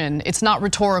question. It's not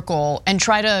rhetorical, and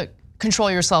try to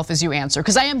control yourself as you answer,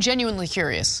 because I am genuinely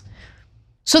curious.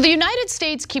 So the United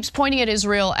States keeps pointing at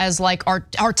Israel as like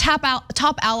our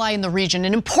top ally in the region,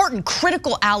 an important,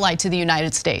 critical ally to the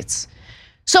United States.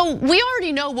 So we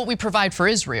already know what we provide for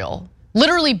Israel.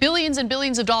 Literally billions and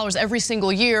billions of dollars every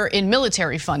single year in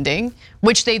military funding,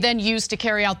 which they then use to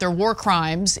carry out their war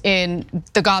crimes in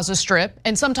the Gaza Strip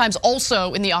and sometimes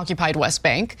also in the occupied West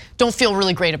Bank. Don't feel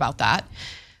really great about that.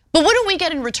 But what do we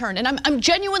get in return? And I'm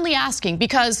genuinely asking,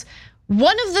 because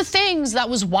one of the things that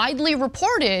was widely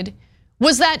reported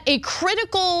was that a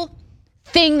critical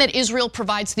thing that Israel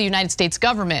provides to the United States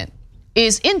government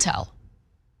is intel.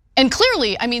 And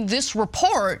clearly, I mean, this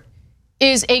report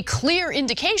is a clear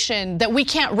indication that we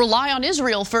can't rely on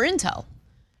Israel for intel.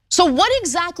 So what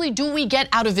exactly do we get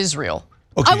out of Israel?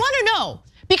 Okay. I wanna know,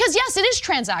 because yes, it is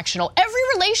transactional. Every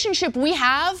relationship we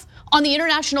have on the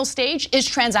international stage is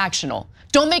transactional.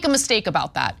 Don't make a mistake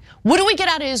about that. What do we get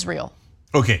out of Israel?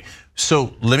 Okay,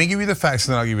 so let me give you the facts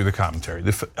and then I'll give you the commentary.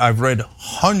 I've read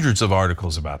hundreds of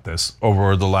articles about this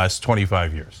over the last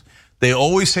 25 years. They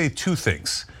always say two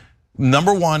things.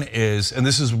 Number one is, and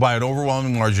this is by an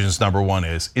overwhelming margin, number one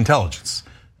is intelligence.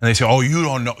 And they say, oh, you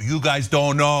don't know, you guys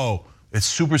don't know. It's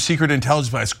super secret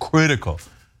intelligence, but it's critical.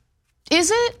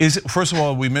 Is it? Is it? First of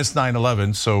all, we missed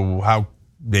 9/11, so how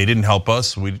they didn't help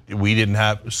us. We didn't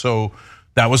have, so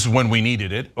that was when we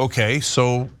needed it. Okay,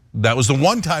 so that was the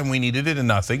one time we needed it and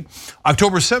nothing.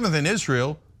 October 7th in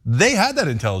Israel, they had that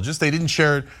intelligence. They didn't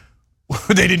share it.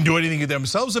 They didn't do anything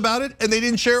themselves about it, and they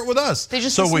didn't share it with us. They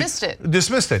just dismissed it.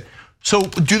 Dismissed it. So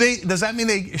does that mean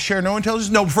they share no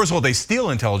intelligence? No, first of all, they steal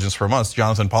intelligence from us.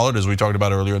 Jonathan Pollard, as we talked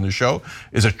about earlier in the show,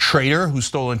 is a traitor who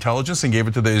stole intelligence and gave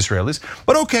it to the Israelis.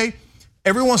 But okay,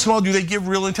 every once in a while, do they give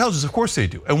real intelligence? Of course they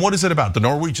do. And what is it about? The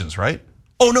Norwegians, right?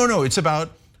 Oh, no, it's about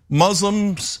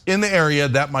Muslims in the area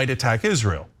that might attack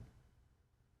Israel.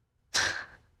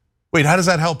 Wait, how does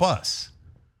that help us?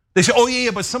 They say, oh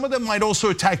yeah, but some of them might also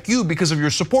attack you because of your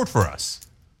support for us.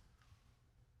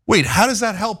 Wait, how does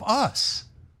that help us?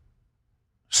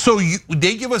 So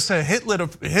they give us a hit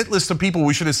list of people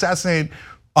we should assassinate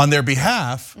on their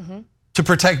behalf to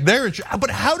protect their interest. But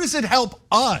how does it help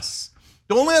us?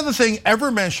 The only other thing ever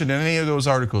mentioned in any of those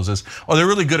articles is, oh, they're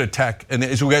really good at tech and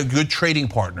we got a good trading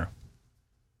partner.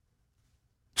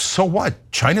 So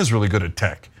what? China's really good at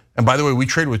tech. And by the way, we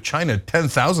trade with China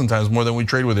 10,000 times more than we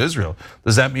trade with Israel.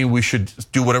 Does that mean we should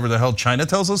do whatever the hell China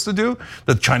tells us to do?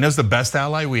 That China's the best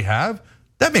ally we have?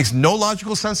 That makes no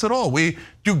logical sense at all. We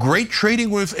do great trading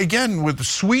with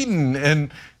Sweden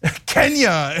and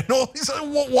Kenya and all these.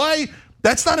 Why?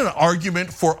 That's not an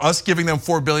argument for us giving them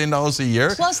 $4 billion a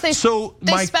year. Plus, they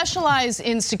specialize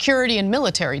in security and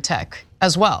military tech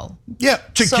as well. Yeah,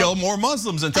 to kill more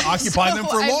Muslims and to occupy them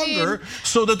for longer,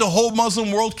 so that the whole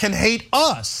Muslim world can hate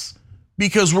us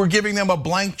because we're giving them a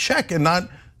blank check and not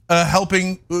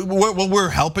helping. Well, we're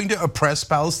helping to oppress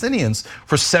Palestinians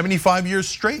for 75 years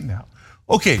straight now.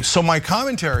 Okay, so my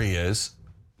commentary is,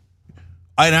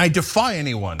 and I defy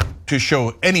anyone to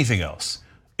show anything else.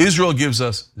 Israel gives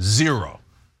us zero.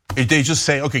 They just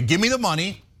say, okay, give me the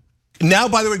money. Now,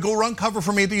 by the way, go run cover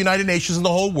for me at the United Nations and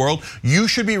the whole world. You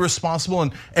should be responsible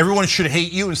and everyone should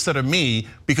hate you instead of me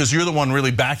because you're the one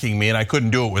really backing me and I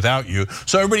couldn't do it without you.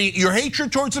 So everybody, your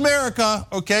hatred towards America,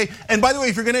 okay? And by the way,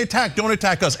 if you're gonna attack, don't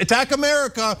attack us. Attack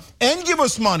America and give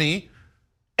us money.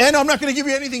 And I'm not gonna give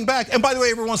you anything back. And by the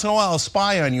way, every once in a while I'll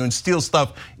spy on you and steal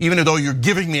stuff even though you're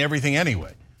giving me everything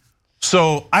anyway.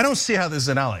 So I don't see how this is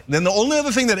an ally. Then the only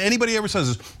other thing that anybody ever says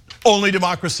is only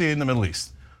democracy in the Middle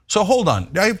East. So hold on,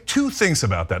 I have two things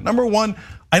about that. Number one,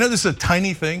 I know this is a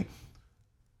tiny thing,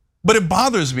 but it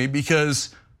bothers me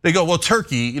because they go, well,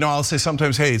 Turkey, I'll say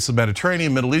sometimes, hey, it's the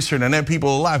Mediterranean, Middle Eastern, and then people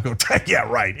will laugh, go, yeah,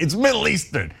 right, it's Middle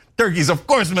Eastern. Turkey's of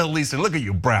course Middle Eastern, look at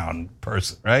you, brown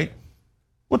person, right?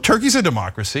 Well, Turkey's a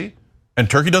democracy, and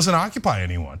Turkey doesn't occupy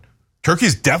anyone.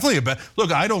 Turkey's definitely a bad,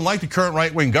 look, I don't like the current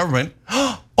right-wing government.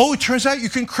 Oh, it turns out you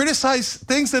can criticize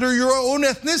things that are your own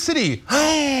ethnicity.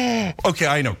 Okay,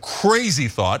 I know, crazy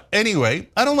thought. Anyway,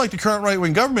 I don't like the current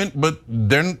right-wing government, but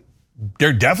they're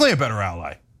definitely a better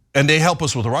ally. And they help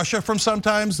us with Russia from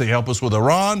sometimes, they help us with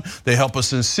Iran, they help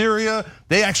us in Syria.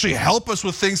 They actually help us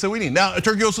with things that we need. Now,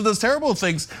 Turkey also does terrible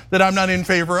things that I'm not in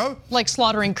favor of. Like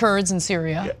slaughtering Kurds in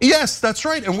Syria. Yes, that's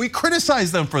right, and we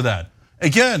criticize them for that.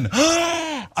 Again,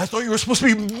 I thought you were supposed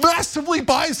to be massively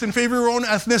biased in favor of your own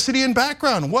ethnicity and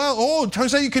background. Well, it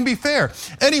turns out you can be fair.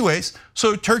 Anyways,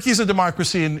 so Turkey's a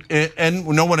democracy and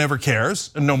no one ever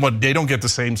cares. And they don't get the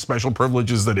same special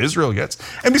privileges that Israel gets.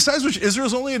 And besides which,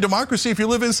 Israel's only a democracy if you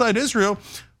live inside Israel,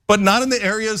 but not in the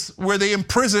areas where they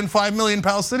imprison 5 million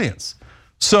Palestinians.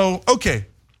 So, okay,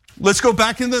 let's go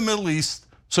back into the Middle East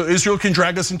so Israel can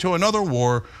drag us into another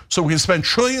war, so we can spend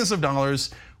trillions of dollars.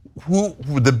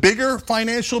 The bigger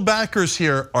financial backers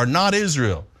here are not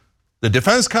Israel. The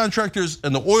defense contractors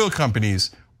and the oil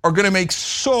companies are gonna make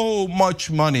so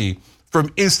much money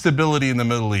from instability in the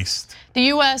Middle East. The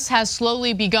US has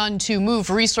slowly begun to move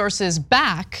resources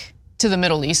back to the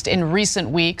Middle East in recent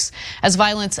weeks as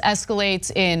violence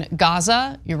escalates in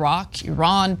Gaza, Iraq,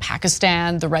 Iran,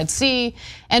 Pakistan, the Red Sea,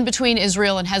 and between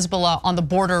Israel and Hezbollah on the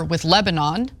border with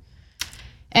Lebanon.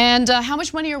 And how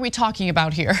much money are we talking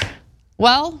about here?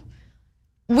 Well,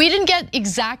 we didn't get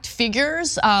exact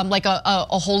figures, like a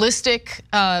holistic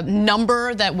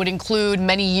number that would include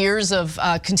many years of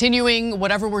continuing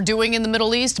whatever we're doing in the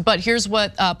Middle East. But here's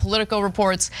what Politico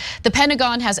reports. The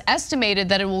Pentagon has estimated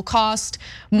that it will cost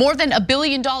more than $1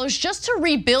 billion just to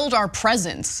rebuild our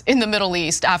presence in the Middle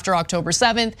East after October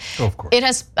 7th. Of course. It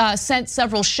has sent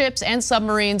several ships and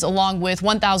submarines along with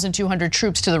 1,200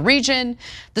 troops to the region.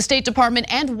 The State Department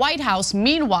and White House,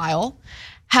 meanwhile,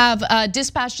 have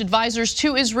dispatched advisors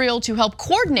to Israel to help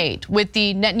coordinate with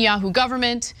the Netanyahu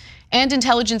government, and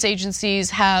intelligence agencies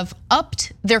have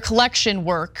upped their collection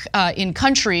work in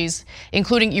countries,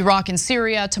 including Iraq and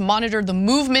Syria, to monitor the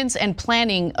movements and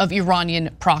planning of Iranian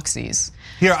proxies.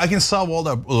 Here, I can solve all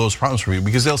those problems for you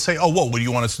because they'll say, oh, what do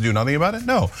you want us to do? Nothing about it?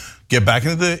 No, get back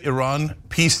into the Iran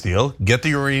peace deal, get the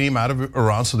uranium out of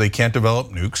Iran so they can't develop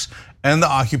nukes, and the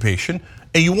occupation.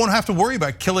 And you won't have to worry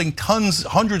about killing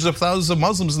hundreds of thousands of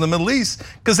Muslims in the Middle East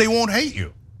because they won't hate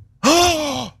you.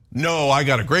 No, I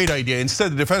got a great idea.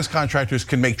 Instead, the defense contractors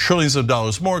can make trillions of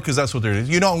dollars more because that's what they're doing.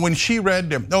 You know, when she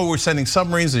read, we're sending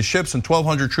submarines and ships and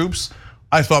 1,200 troops,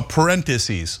 I thought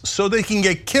parentheses, so they can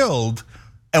get killed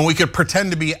and we could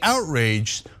pretend to be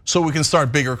outraged so we can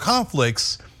start bigger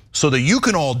conflicts so that you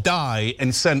can all die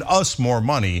and send us more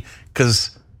money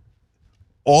because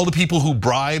all the people who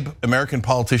bribe American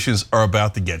politicians are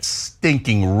about to get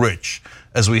stinking rich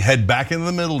as we head back into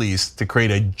the Middle East to create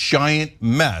a giant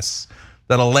mess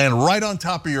that'll land right on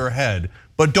top of your head.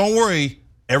 But don't worry,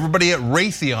 everybody at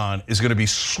Raytheon is gonna be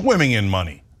swimming in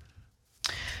money.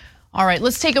 All right,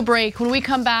 let's take a break. When we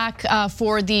come back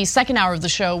for the second hour of the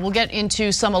show, we'll get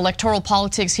into some electoral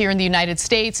politics here in the United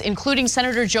States, including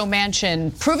Senator Joe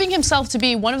Manchin, proving himself to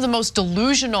be one of the most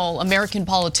delusional American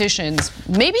politicians,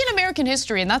 maybe in American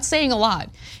history, and that's saying a lot.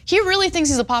 He really thinks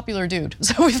he's a popular dude.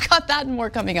 So we've got that and more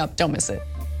coming up. Don't miss it.